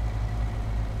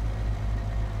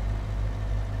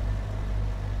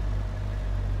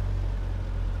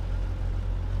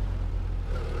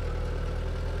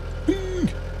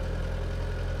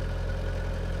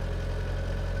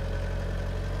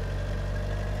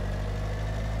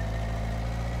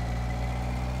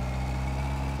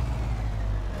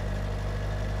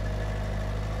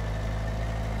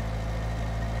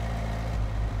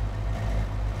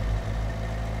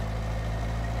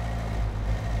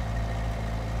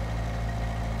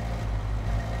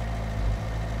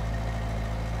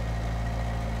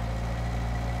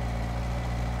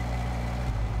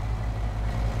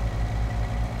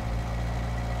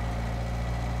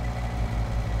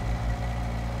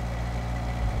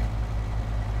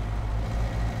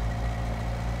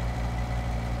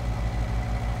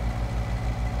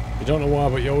 You don't know why,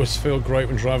 but you always feel great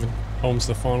when driving home to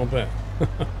the final bit.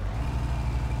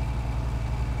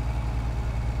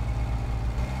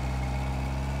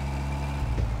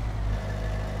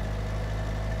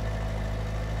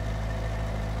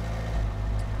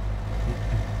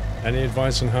 Any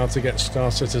advice on how to get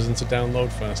Star Citizen to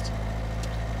download first?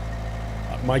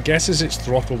 My guess is it's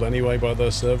throttled anyway by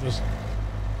those servers.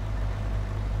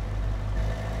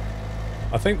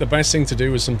 I think the best thing to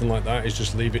do with something like that is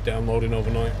just leave it downloading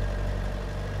overnight.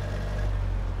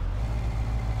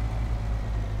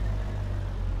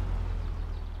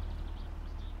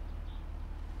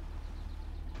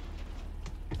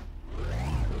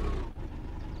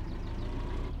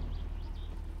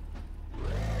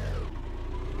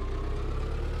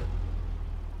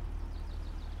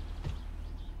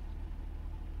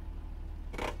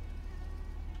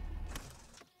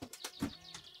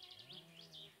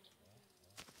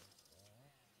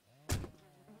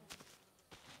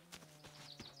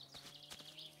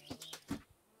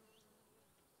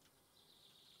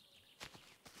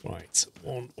 Right,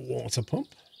 one water pump.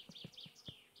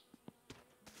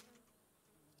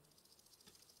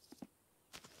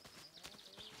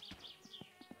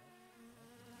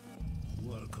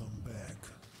 Welcome back,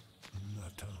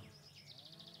 Nutter.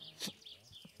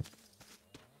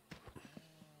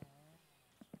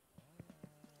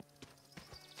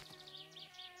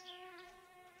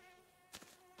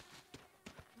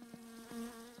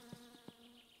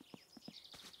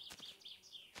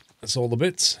 That's all the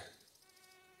bits.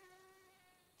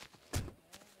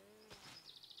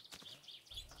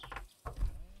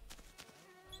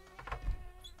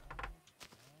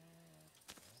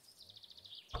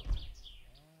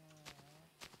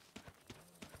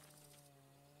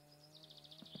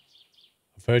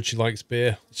 I've heard she likes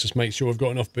beer. Let's just make sure we've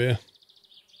got enough beer.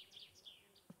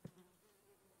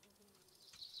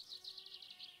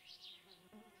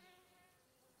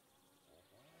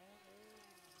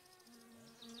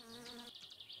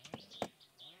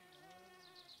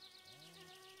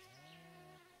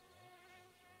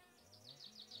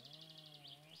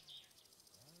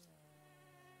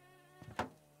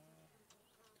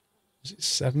 Is it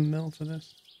 7 mil for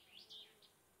this?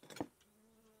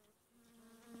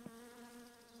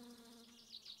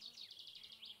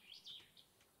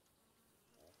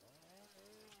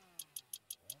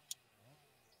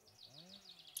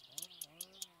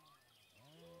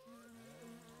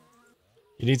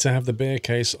 You need to have the beer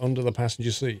case under the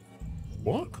passenger seat.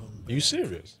 What? Are you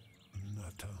serious?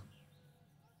 Nutter.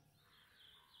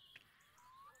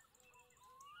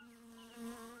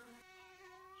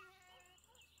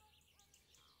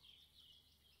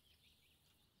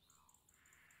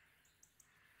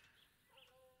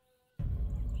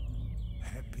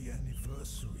 Happy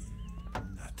anniversary,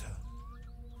 Nutter.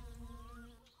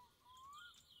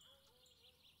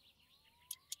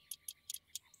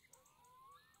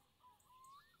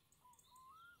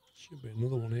 Should be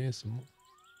another one here somewhere.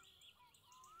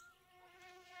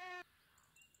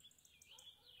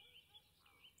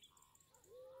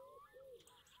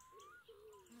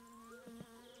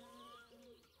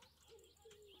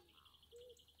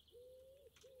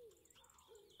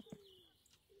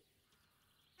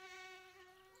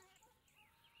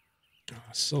 Oh,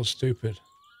 so stupid.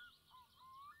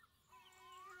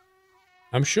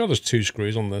 I'm sure there's 2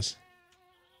 screws on this.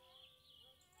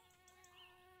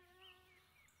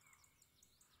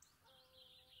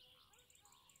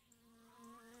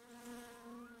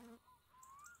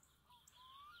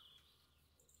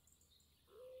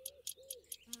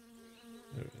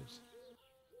 There it is.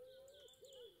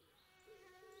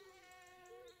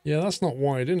 Yeah, that's not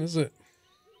wired in, is it?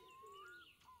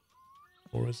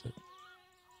 Or is it?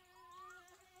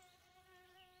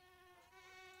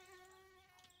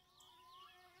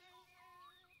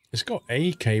 It's got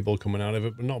a cable coming out of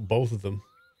it, but not both of them.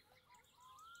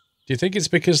 Do you think it's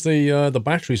because the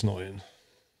battery's not in?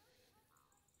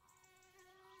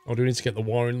 Or do we need to get the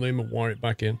wiring loom and wire it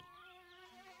back in?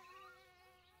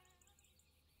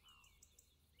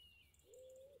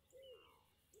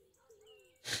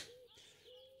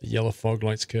 The yellow fog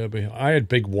lights, Kirby. I had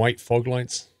big white fog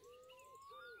lights.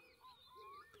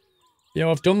 Yeah,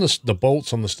 I've done the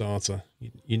bolts on the starter.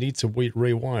 You need to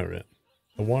rewire it.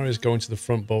 The wire is going to the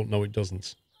front bolt. No, it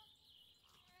doesn't.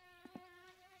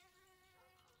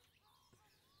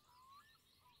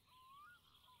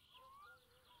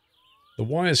 The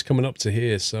wire's coming up to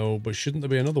here, so... But shouldn't there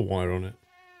be another wire on it?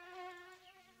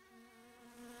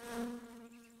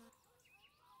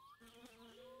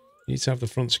 You need to have the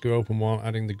front screw open while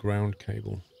adding the ground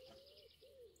cable.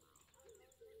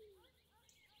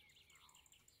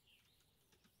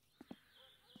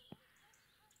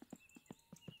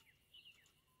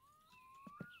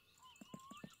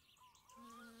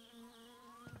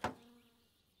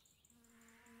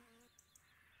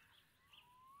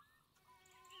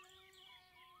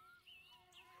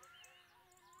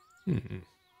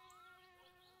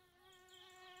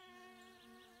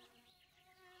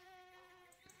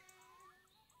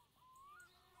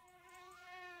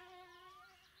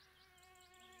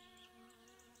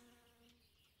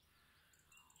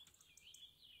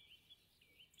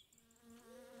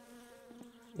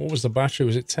 What was the battery?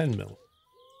 Was it 10 mil?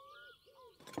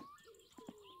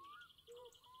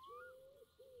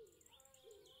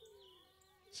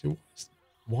 See,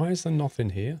 why is there nothing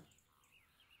here?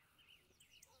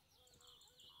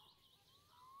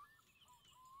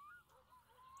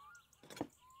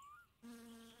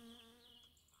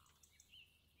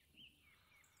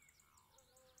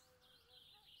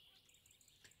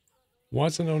 Why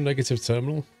is there no negative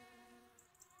terminal?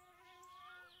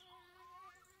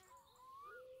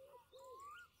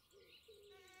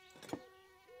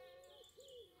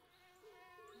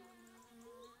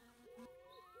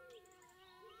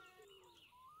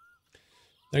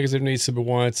 Negative needs to be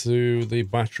wired to the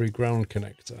battery ground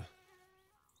connector.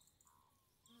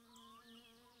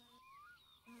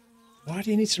 Why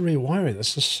do you need to rewire it?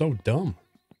 That's just so dumb.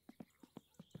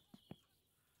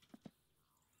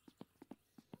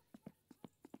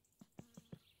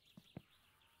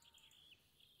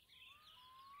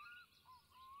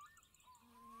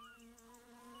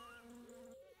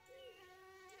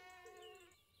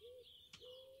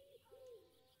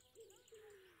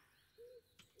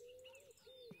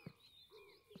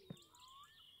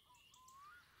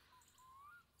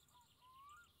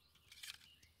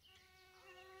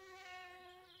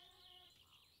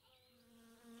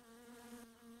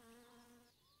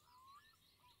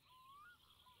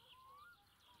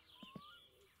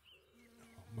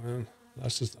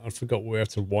 That's just, I forgot we have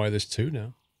to wire this to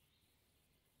now.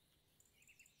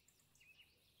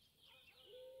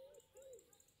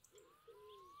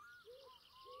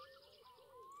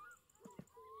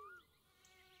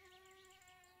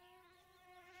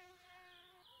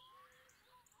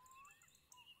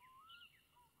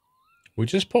 We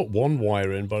just put one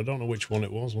wire in, but I don't know which one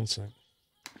it was. One sec.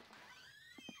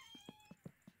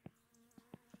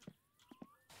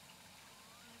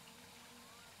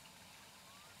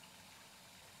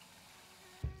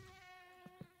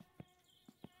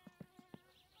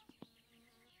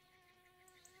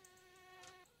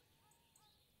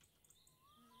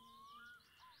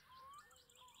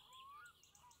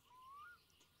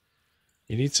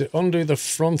 You need to undo the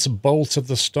front bolt of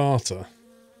the starter.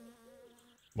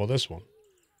 Well, this one.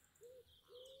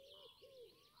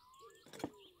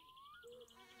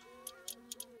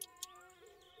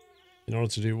 In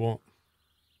order to do what?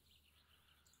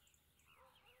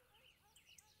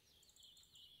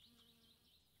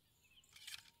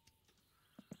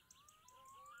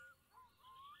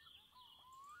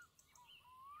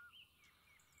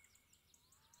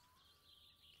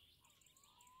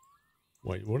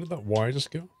 Wait, where did that wire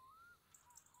just go?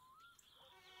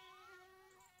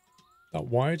 That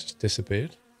wire just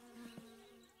disappeared.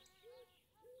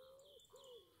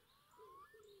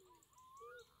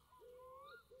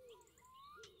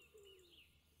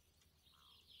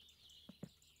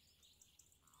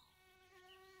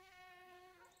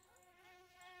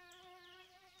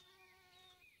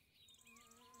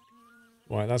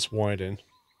 Right, that's wired in.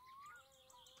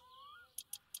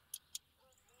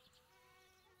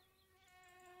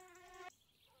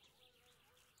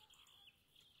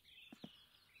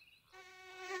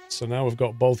 So now we've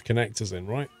got both connectors in,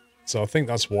 right? So I think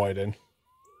that's wired in.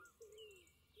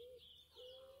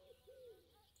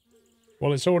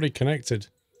 Well, it's already connected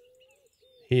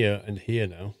here and here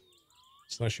now.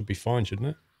 So that should be fine, shouldn't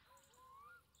it?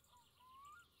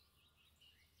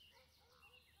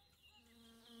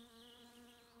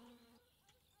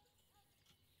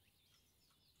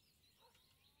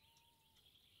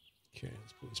 Okay,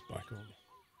 let's put this back on.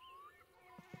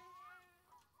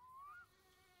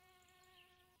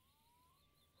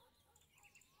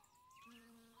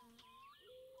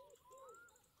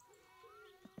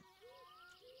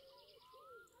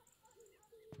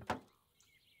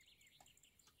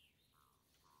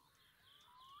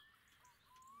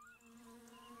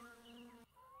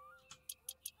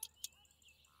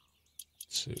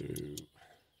 Two,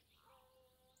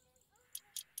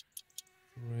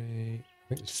 three, I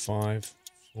think it's 5,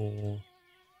 4.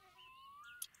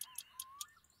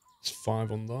 It's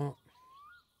 5 on that.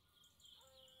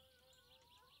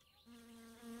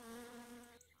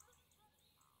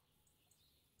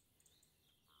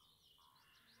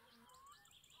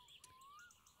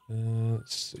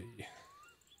 Let's see.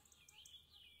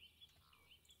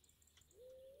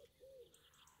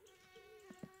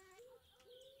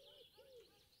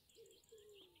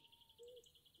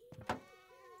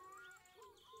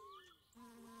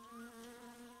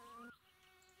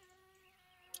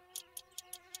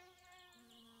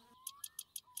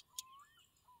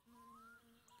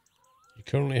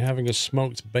 You're currently having a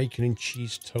smoked bacon and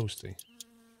cheese toasty.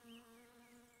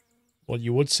 Well,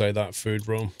 you would say that, food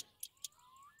room.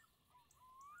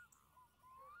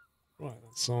 Right,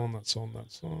 that's on, that's on,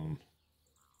 that's on.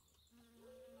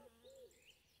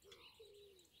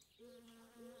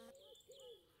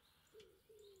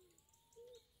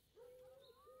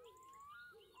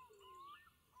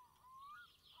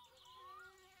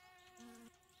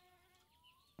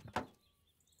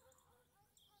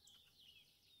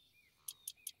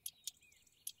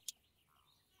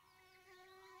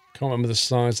 Can't remember the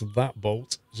size of that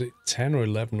bolt. Is it 10 or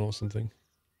 11 or something?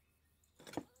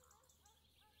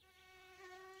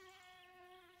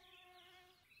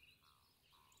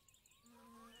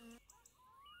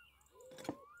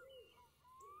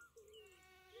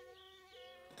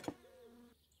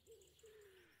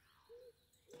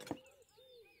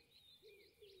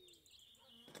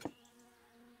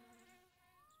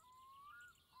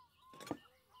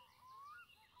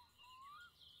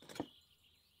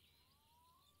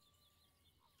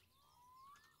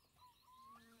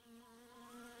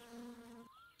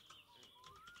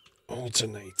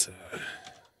 Alternator.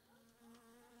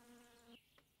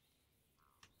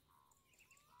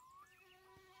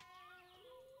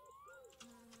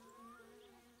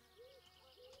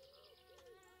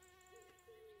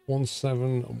 One 7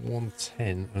 and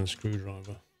 110 and a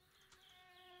screwdriver.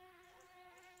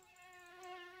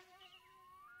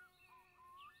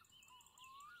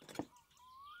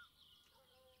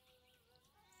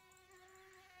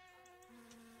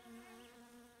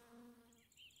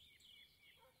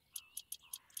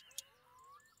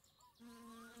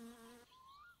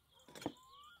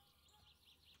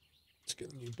 get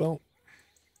the new belt.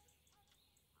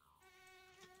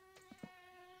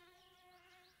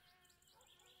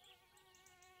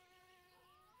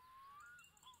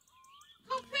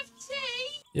 Cup of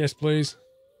tea? Yes, please.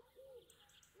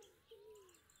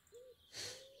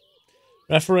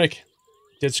 Efric,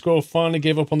 did Squirrel finally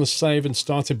give up on the save and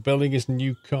started building his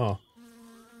new car?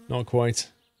 Not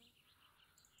quite.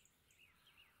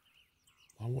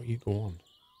 Why won't you go on?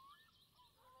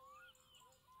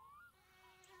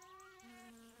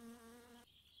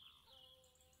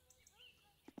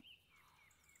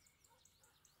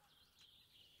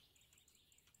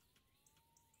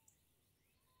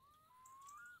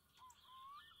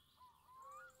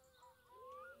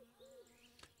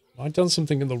 I've done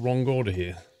something in the wrong order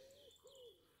here.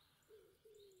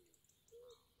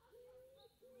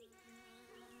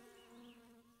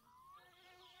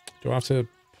 Do I have to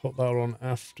put that on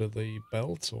after the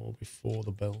belt or before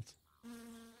the belt?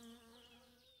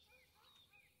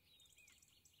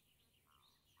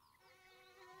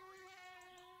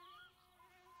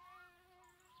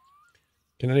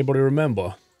 Can anybody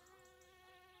remember?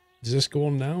 Does this go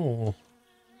on now or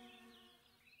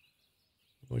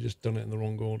have I just done it in the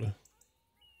wrong order?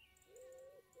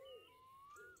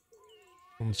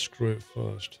 Unscrew it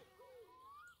first.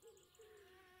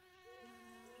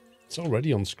 It's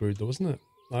already unscrewed though, isn't it?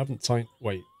 I haven't tightened...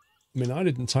 Wait. I mean, I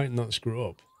didn't tighten that screw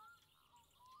up.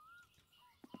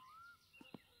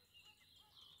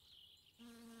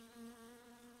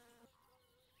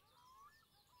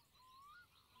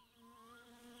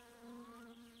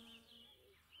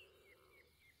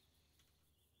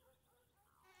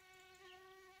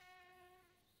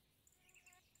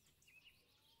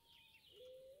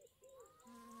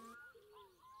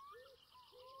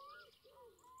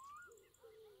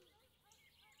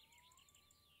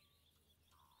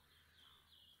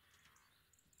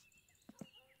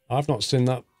 I've not seen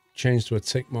that change to a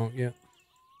tick mark yet.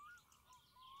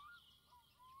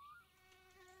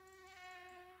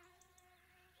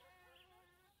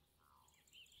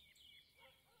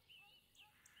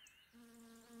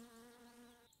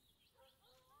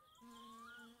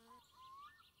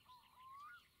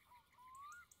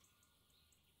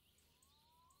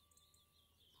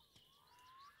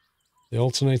 The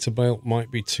alternator belt might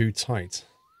be too tight.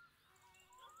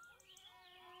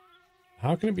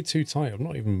 How can it be too tight? I've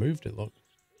not even moved it, look.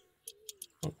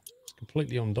 Oh, it's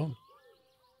completely undone.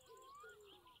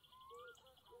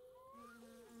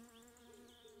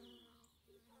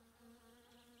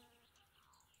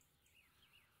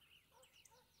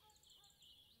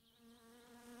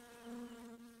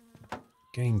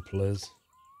 Game, please.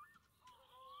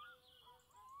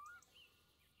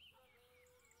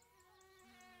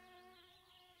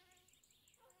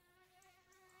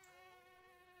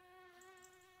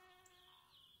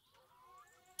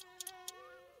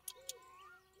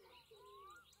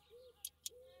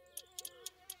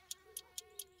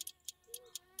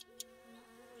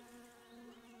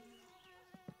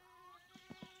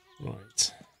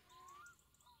 Right.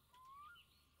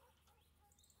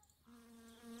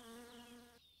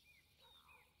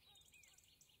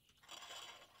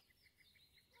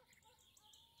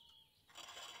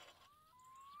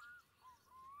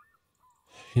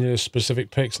 You need a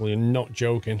specific pixel, you're not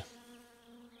joking.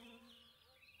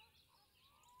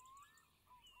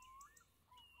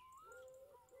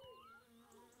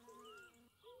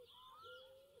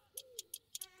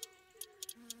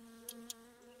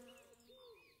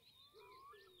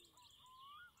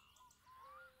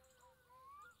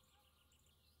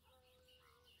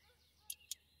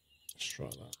 Let's try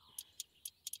that.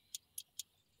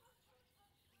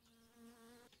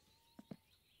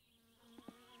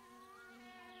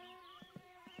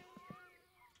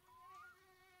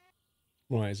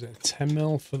 Right, is it 10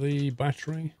 mil for the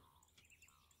battery?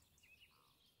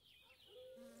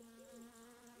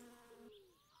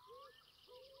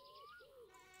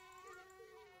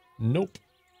 Nope.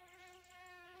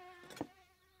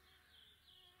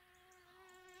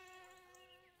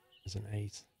 It's an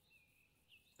 8.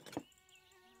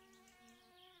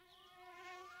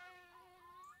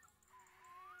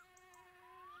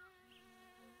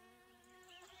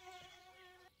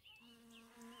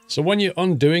 So when you're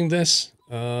undoing this,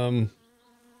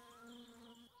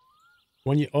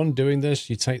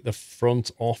 you take the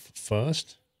front off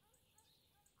first.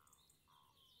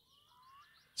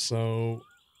 So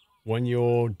when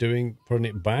you're putting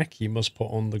it back, you must put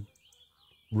on the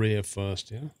rear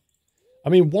first, yeah? I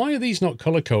mean, why are these not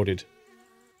color-coded?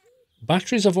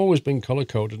 Batteries have always been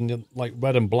color-coded in like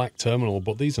red and black terminal,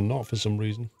 but these are not for some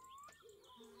reason.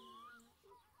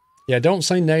 Yeah, don't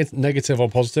say negative or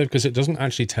positive, because it doesn't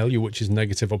actually tell you which is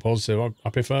negative or positive. I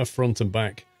prefer front and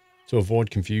back to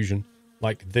avoid confusion.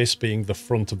 Like this being the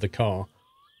front of the car.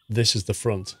 This is the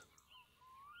front.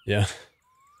 Yeah.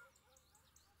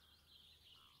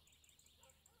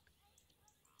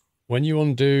 When you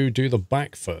undo, do the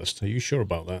back first. Are you sure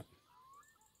about that?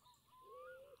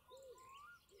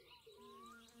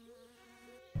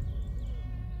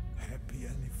 Happy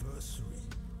anniversary,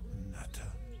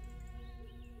 Nutter.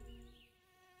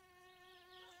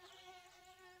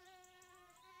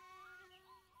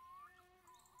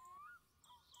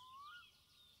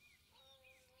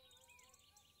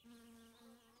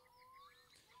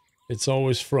 It's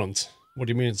always front. What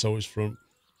do you mean it's always front?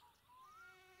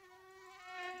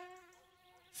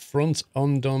 Front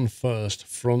undone first,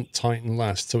 front tighten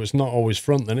last. So it's not always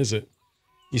front then, is it?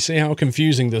 You see how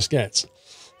confusing this gets?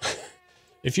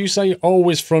 If you say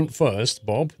always front first,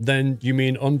 Bob, then you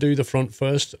mean undo the front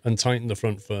first and tighten the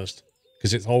front first.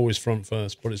 Because it's always front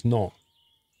first, but it's not.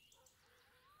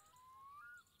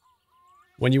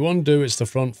 When you undo, it's the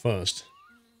front first.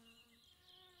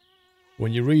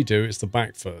 When you redo, it's the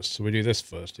back first. So we do this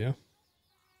first, yeah?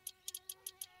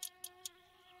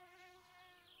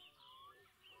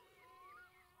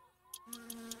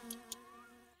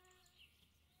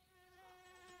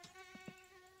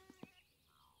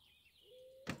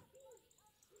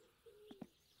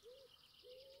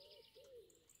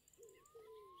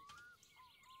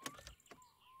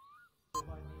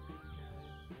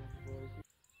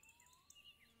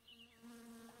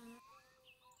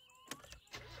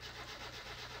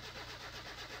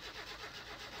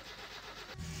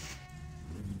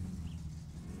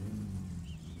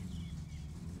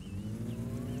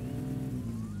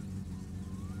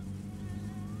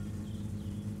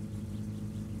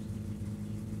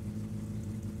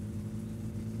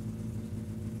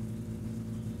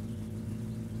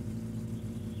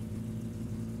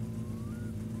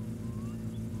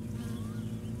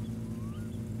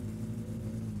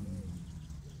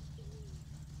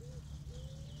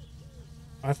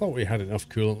 I thought we had enough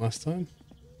coolant last time.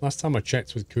 Last time I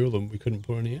checked with coolant, we couldn't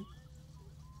put any in.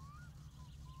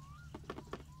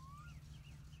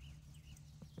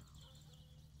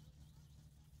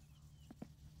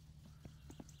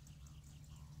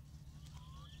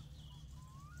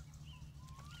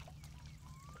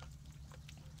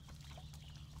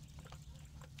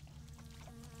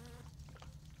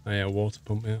 Oh yeah, water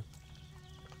pump, yeah.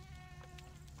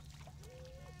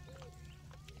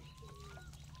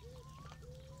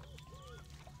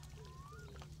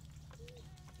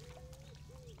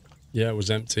 Yeah, it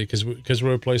was empty because we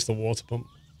replaced the water pump.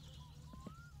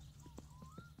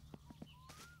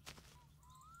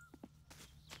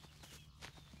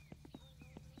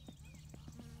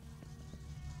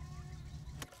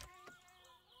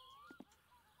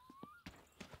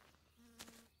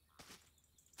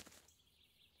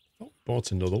 Oh,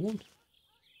 bought another one.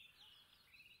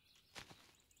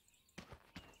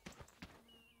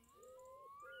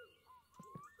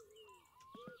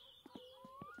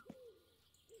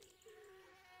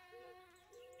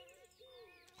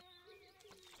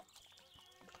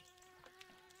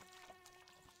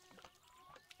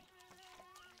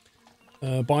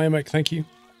 Biomech, thank you.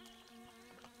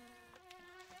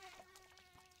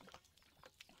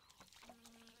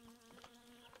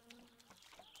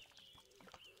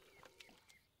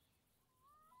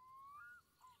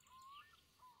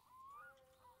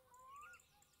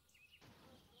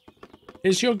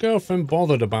 Is your girlfriend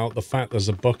bothered about the fact there's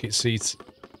a bucket seat,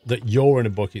 that you're in a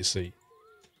bucket seat?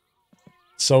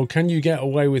 So can you get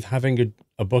away with having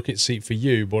a bucket seat for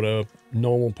you, but a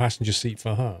normal passenger seat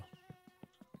for her?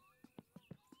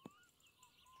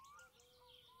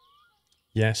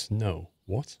 Yes, no.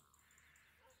 What?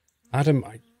 Adam,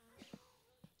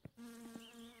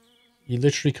 you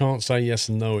literally can't say yes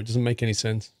and no. It doesn't make any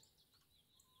sense.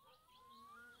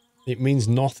 It means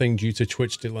nothing due to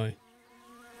Twitch delay.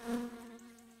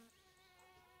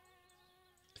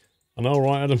 I know,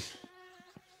 right, Adam?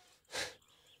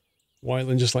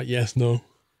 Whiteland just like, yes, no.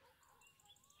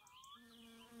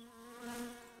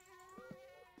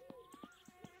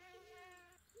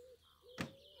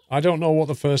 I don't know what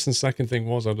the first and second thing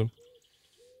was, Adam.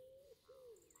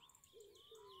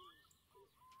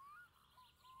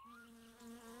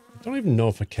 I don't even know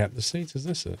if I kept the seat. Is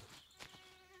this it?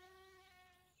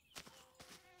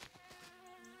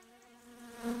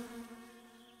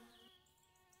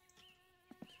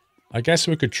 I guess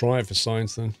we could try it for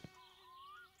science then.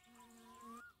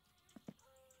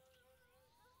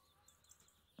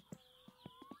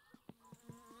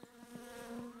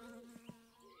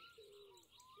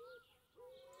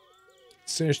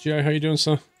 CSGI, how you doing,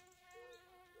 sir?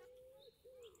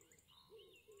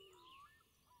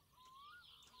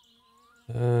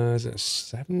 Is it a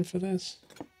 7 for this?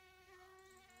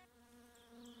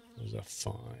 Or is that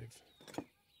 5?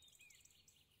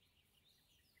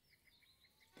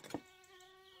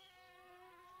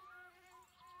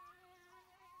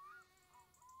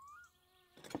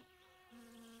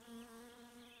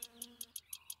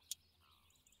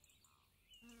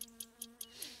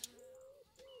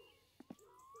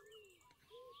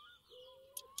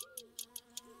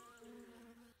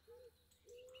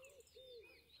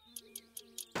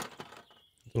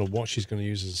 I don't know what she's going to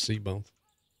use as a seatbelt.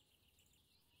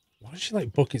 Why does she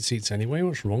like bucket seats anyway?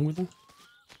 What's wrong with her?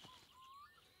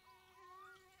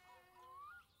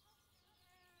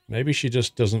 Maybe she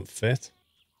just doesn't fit.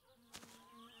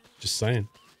 Just saying.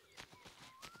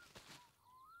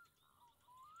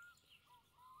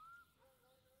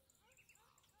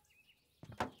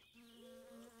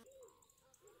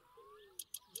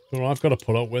 Well, I've got to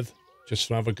put up with just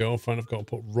to have a girlfriend. I've got to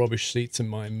put rubbish seats in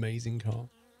my amazing car.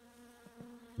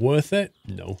 Worth it?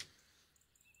 No.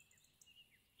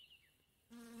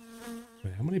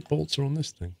 Wait, how many bolts are on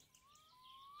this thing?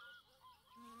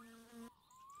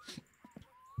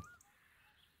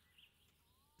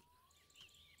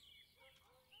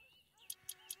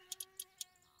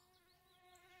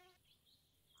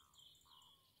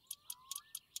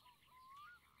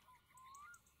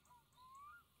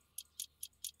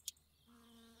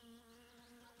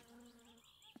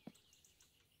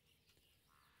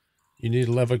 You need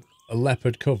a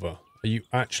leopard cover. Are you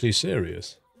actually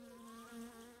serious?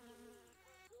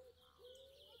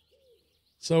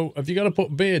 So, have you got to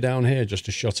put beer down here just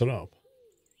to shut her up?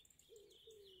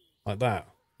 Like that?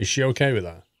 Is she okay with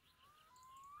that?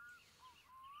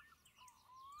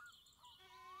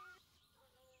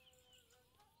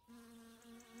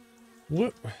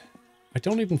 What? I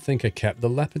don't even think I kept the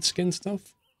leopard skin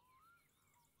stuff.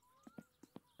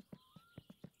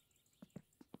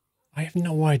 I have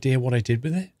no idea what I did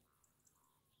with it.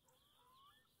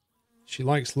 She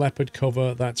likes leopard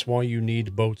cover, that's why you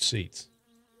need both seats.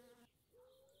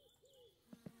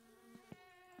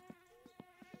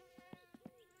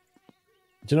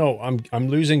 Do you know, I'm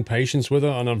losing patience with her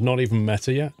and I've not even met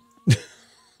her yet.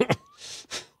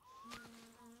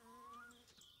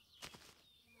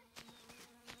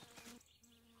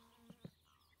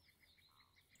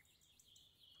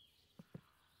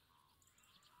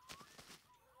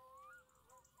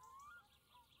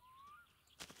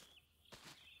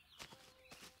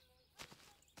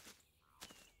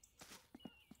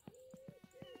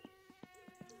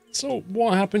 So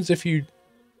what happens if you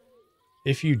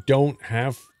don't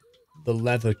have the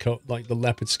leather like the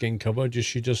leopard skin cover? Does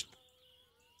she just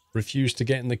refuse to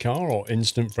get in the car or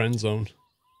instant friend zone?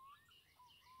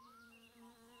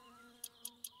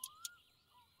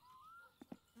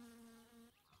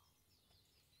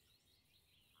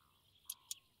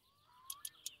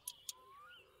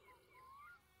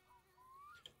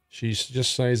 She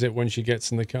just says it when she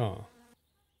gets in the car.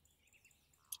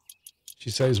 She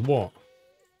says what?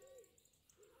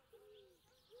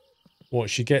 What,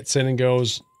 she gets in and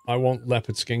goes, I want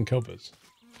leopard skin covers.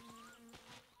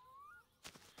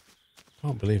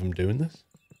 Can't believe I'm doing this.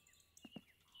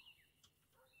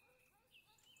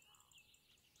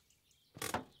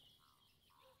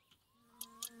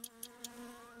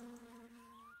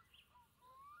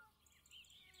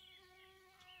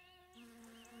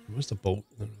 Where's the bolt?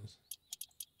 There it is.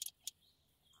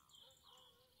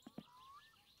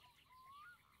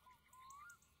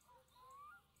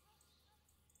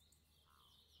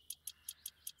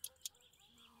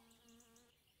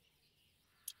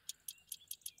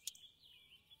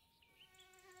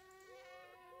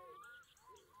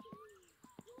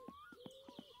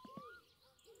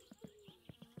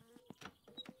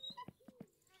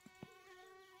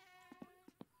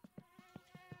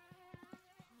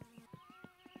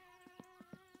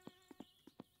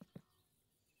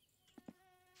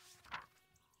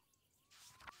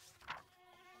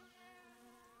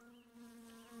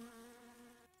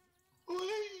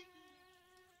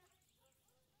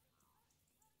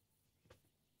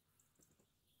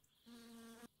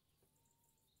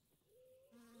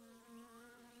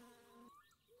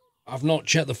 I've not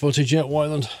checked the footage yet,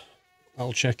 Wyland.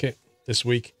 I'll check it this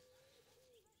week.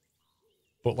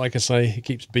 But like I say, it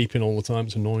keeps beeping all the time.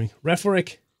 It's annoying.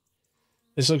 Referick,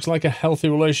 this looks like a healthy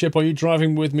relationship. Are you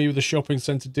driving with me with a shopping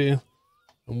centre deal?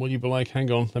 And will you be like,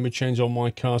 hang on, let me change all my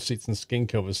car seats and skin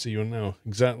covers. See you now.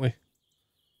 Exactly.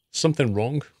 Something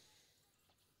wrong.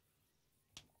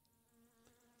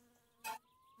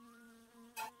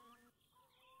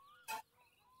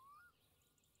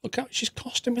 Look out, she's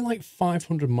costing me like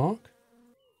 500 mark.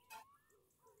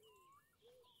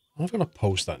 I've got to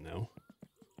post that now.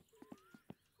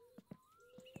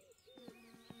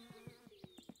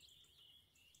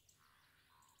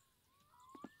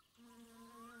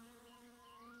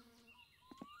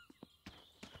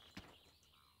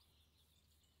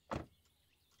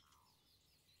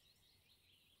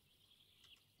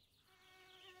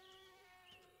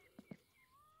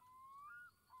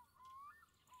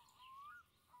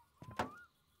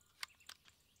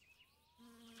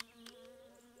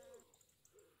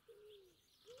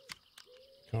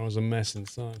 Car is a mess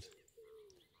inside.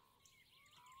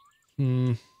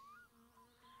 Can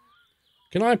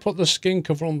I put the skin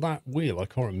cover on that wheel? I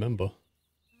can't remember.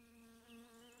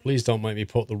 Please don't make me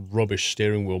put the rubbish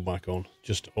steering wheel back on.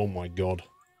 Just, oh my god.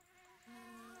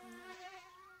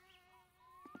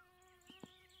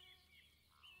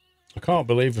 I can't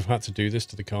believe we've had to do this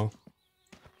to the car.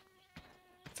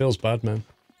 Feels bad, man.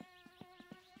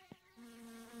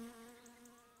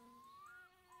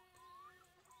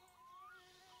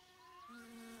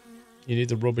 You need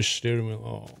the rubbish steering wheel.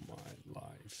 Oh my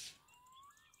life.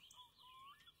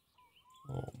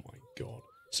 Oh my god.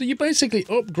 So you basically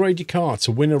upgrade your car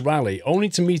to win a rally, only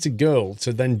to meet a girl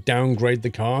to then downgrade the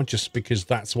car just because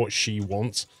that's what she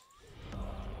wants.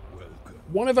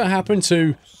 Whatever happened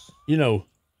to, you know,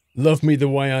 love me the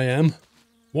way I am?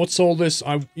 What's all this,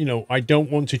 I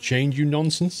don't want to change you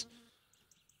nonsense?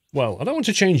 Well, I don't want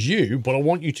to change you, but I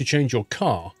want you to change your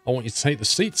car. I want you to take the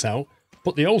seats out,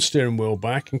 put the old steering wheel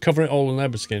back, and cover it all in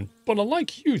leather skin. But I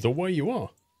like you the way you are.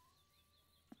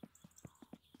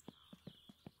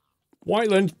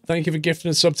 Whiteland, thank you for gifting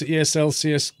a sub to ESL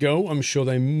CSGO. I'm sure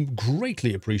they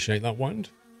greatly appreciate that, Whiteland.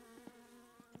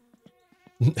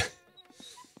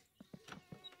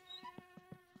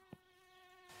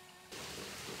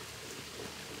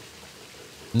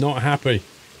 Not happy.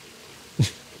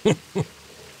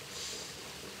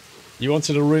 You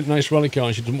wanted a really nice rally car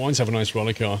and she didn't want to have a nice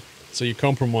rally car. So you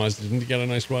compromised and didn't get a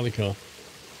nice rally car.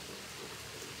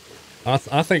 I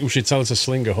think we should tell her to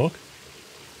sling a hook.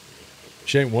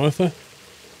 She ain't worth her.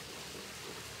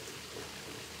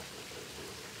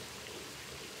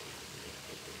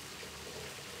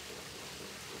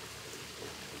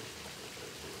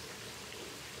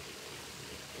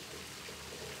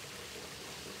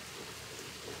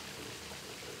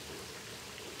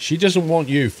 She doesn't want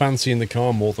you fancying the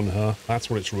car more than her. That's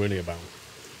what it's really about.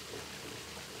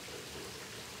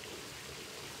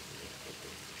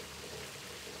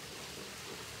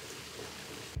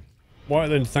 Right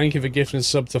then, thank you for gifting a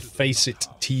sub to Face It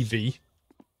TV.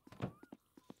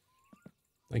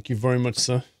 Thank you very much,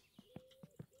 sir.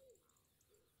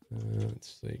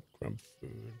 Let's see, grab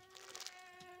food.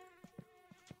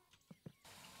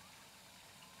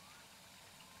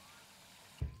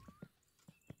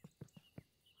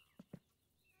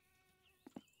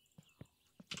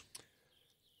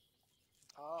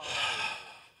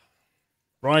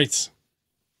 Right.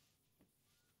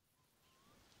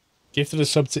 Gifted a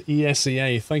sub to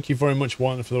ESEA. Thank you very much,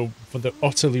 Warren, for the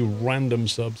utterly random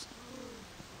subs.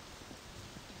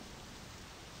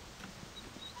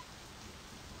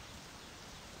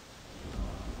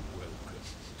 Welcome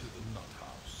to the Nut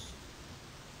House.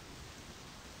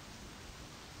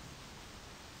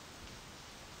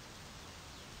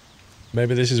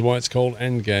 Maybe this is why it's called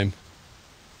Endgame.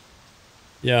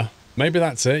 Yeah. Maybe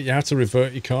that's it. You have to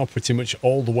revert your car pretty much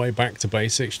all the way back to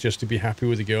basics just to be happy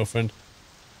with your girlfriend.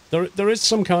 There is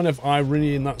some kind of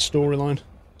irony in that storyline.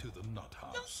 To the Nut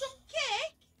House. Not some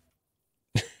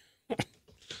cake.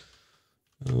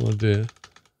 Oh dear.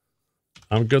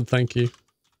 I'm good, thank you.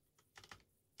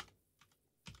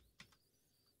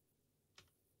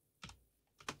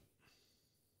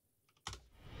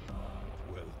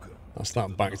 Welcome. That's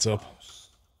that backed up.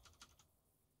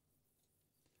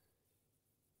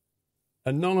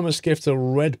 Anonymous gift to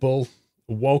Red Bull.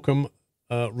 Welcome,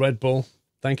 Red Bull.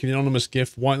 Thank you, the anonymous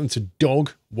gift. Whiteland to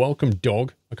Dog. Welcome,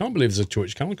 Dog. I can't believe there's a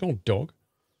Twitch channel called Dog.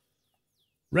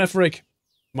 Refrick,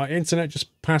 my internet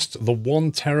just passed the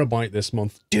 1 terabyte this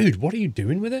month. Dude, what are you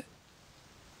doing with it?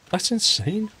 That's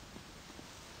insane.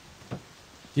 Do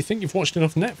you think you've watched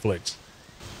enough Netflix?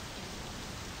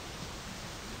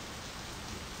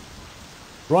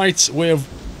 Right, we have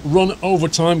run over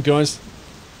time, guys.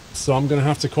 So I'm going to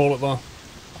have to call it there.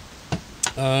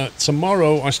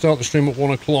 Tomorrow I start the stream at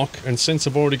 1 o'clock, and since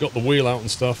I've already got the wheel out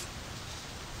and stuff,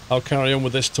 I'll carry on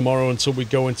with this tomorrow until we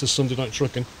go into Sunday Night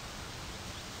Trucking.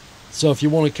 So if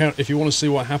you want to see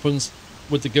what happens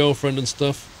with the girlfriend and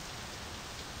stuff,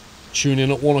 tune in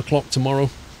at 1 o'clock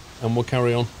tomorrow, and we'll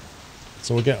carry on.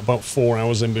 So we'll get about 4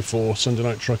 hours in before Sunday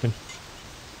Night Trucking.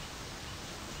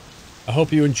 I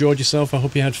hope you enjoyed yourself. I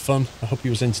hope you had fun. I hope you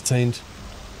was entertained.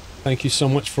 Thank you so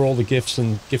much for all the gifts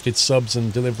and gifted subs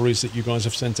and deliveries that you guys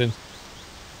have sent in.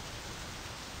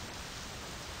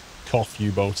 Cough,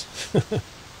 U-boat.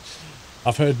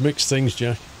 I've heard mixed things,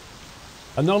 Jack.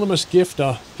 Anonymous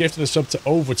gifter gifted a sub to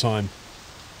Overtime.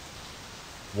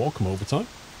 Welcome, Overtime.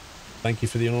 Thank you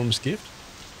for the anonymous gift.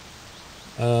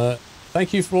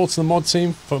 Thank you for all to the mod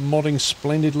team for modding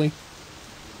splendidly.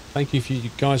 Thank you for you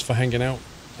guys for hanging out,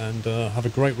 and have a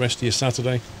great rest of your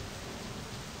Saturday.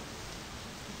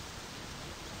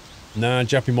 Nah,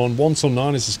 Jappymon, 1 till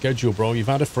 9 is the schedule, bro. You've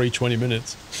had a free 20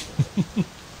 minutes.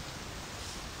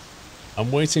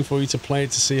 I'm waiting for you to play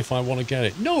it to see if I want to get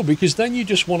it. No, because then you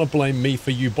just want to blame me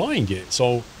for you buying it.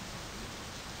 So,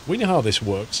 we know how this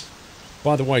works.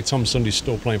 By the way, Tom Sunday's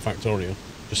still playing Factorio.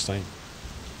 Just saying.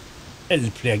 El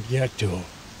Plagiato.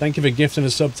 Thank you for gifting a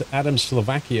sub to Adam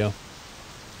Slovakia.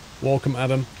 Welcome,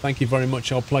 Adam. Thank you very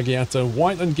much, El Plagiato.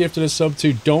 Whiteland gifted a sub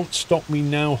to Don't Stop Me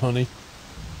Now, honey.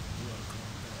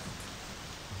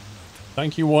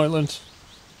 Thank you, Whiteland.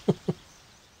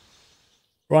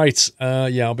 Right,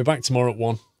 yeah, I'll be back tomorrow at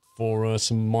 1 for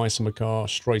some My Summer Car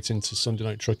straight into Sunday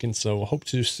Night Trucking. So I hope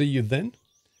to see you then.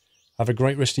 Have a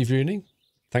great rest of your evening.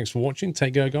 Thanks for watching.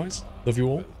 Take care, guys. Love you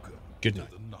all. Good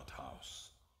night.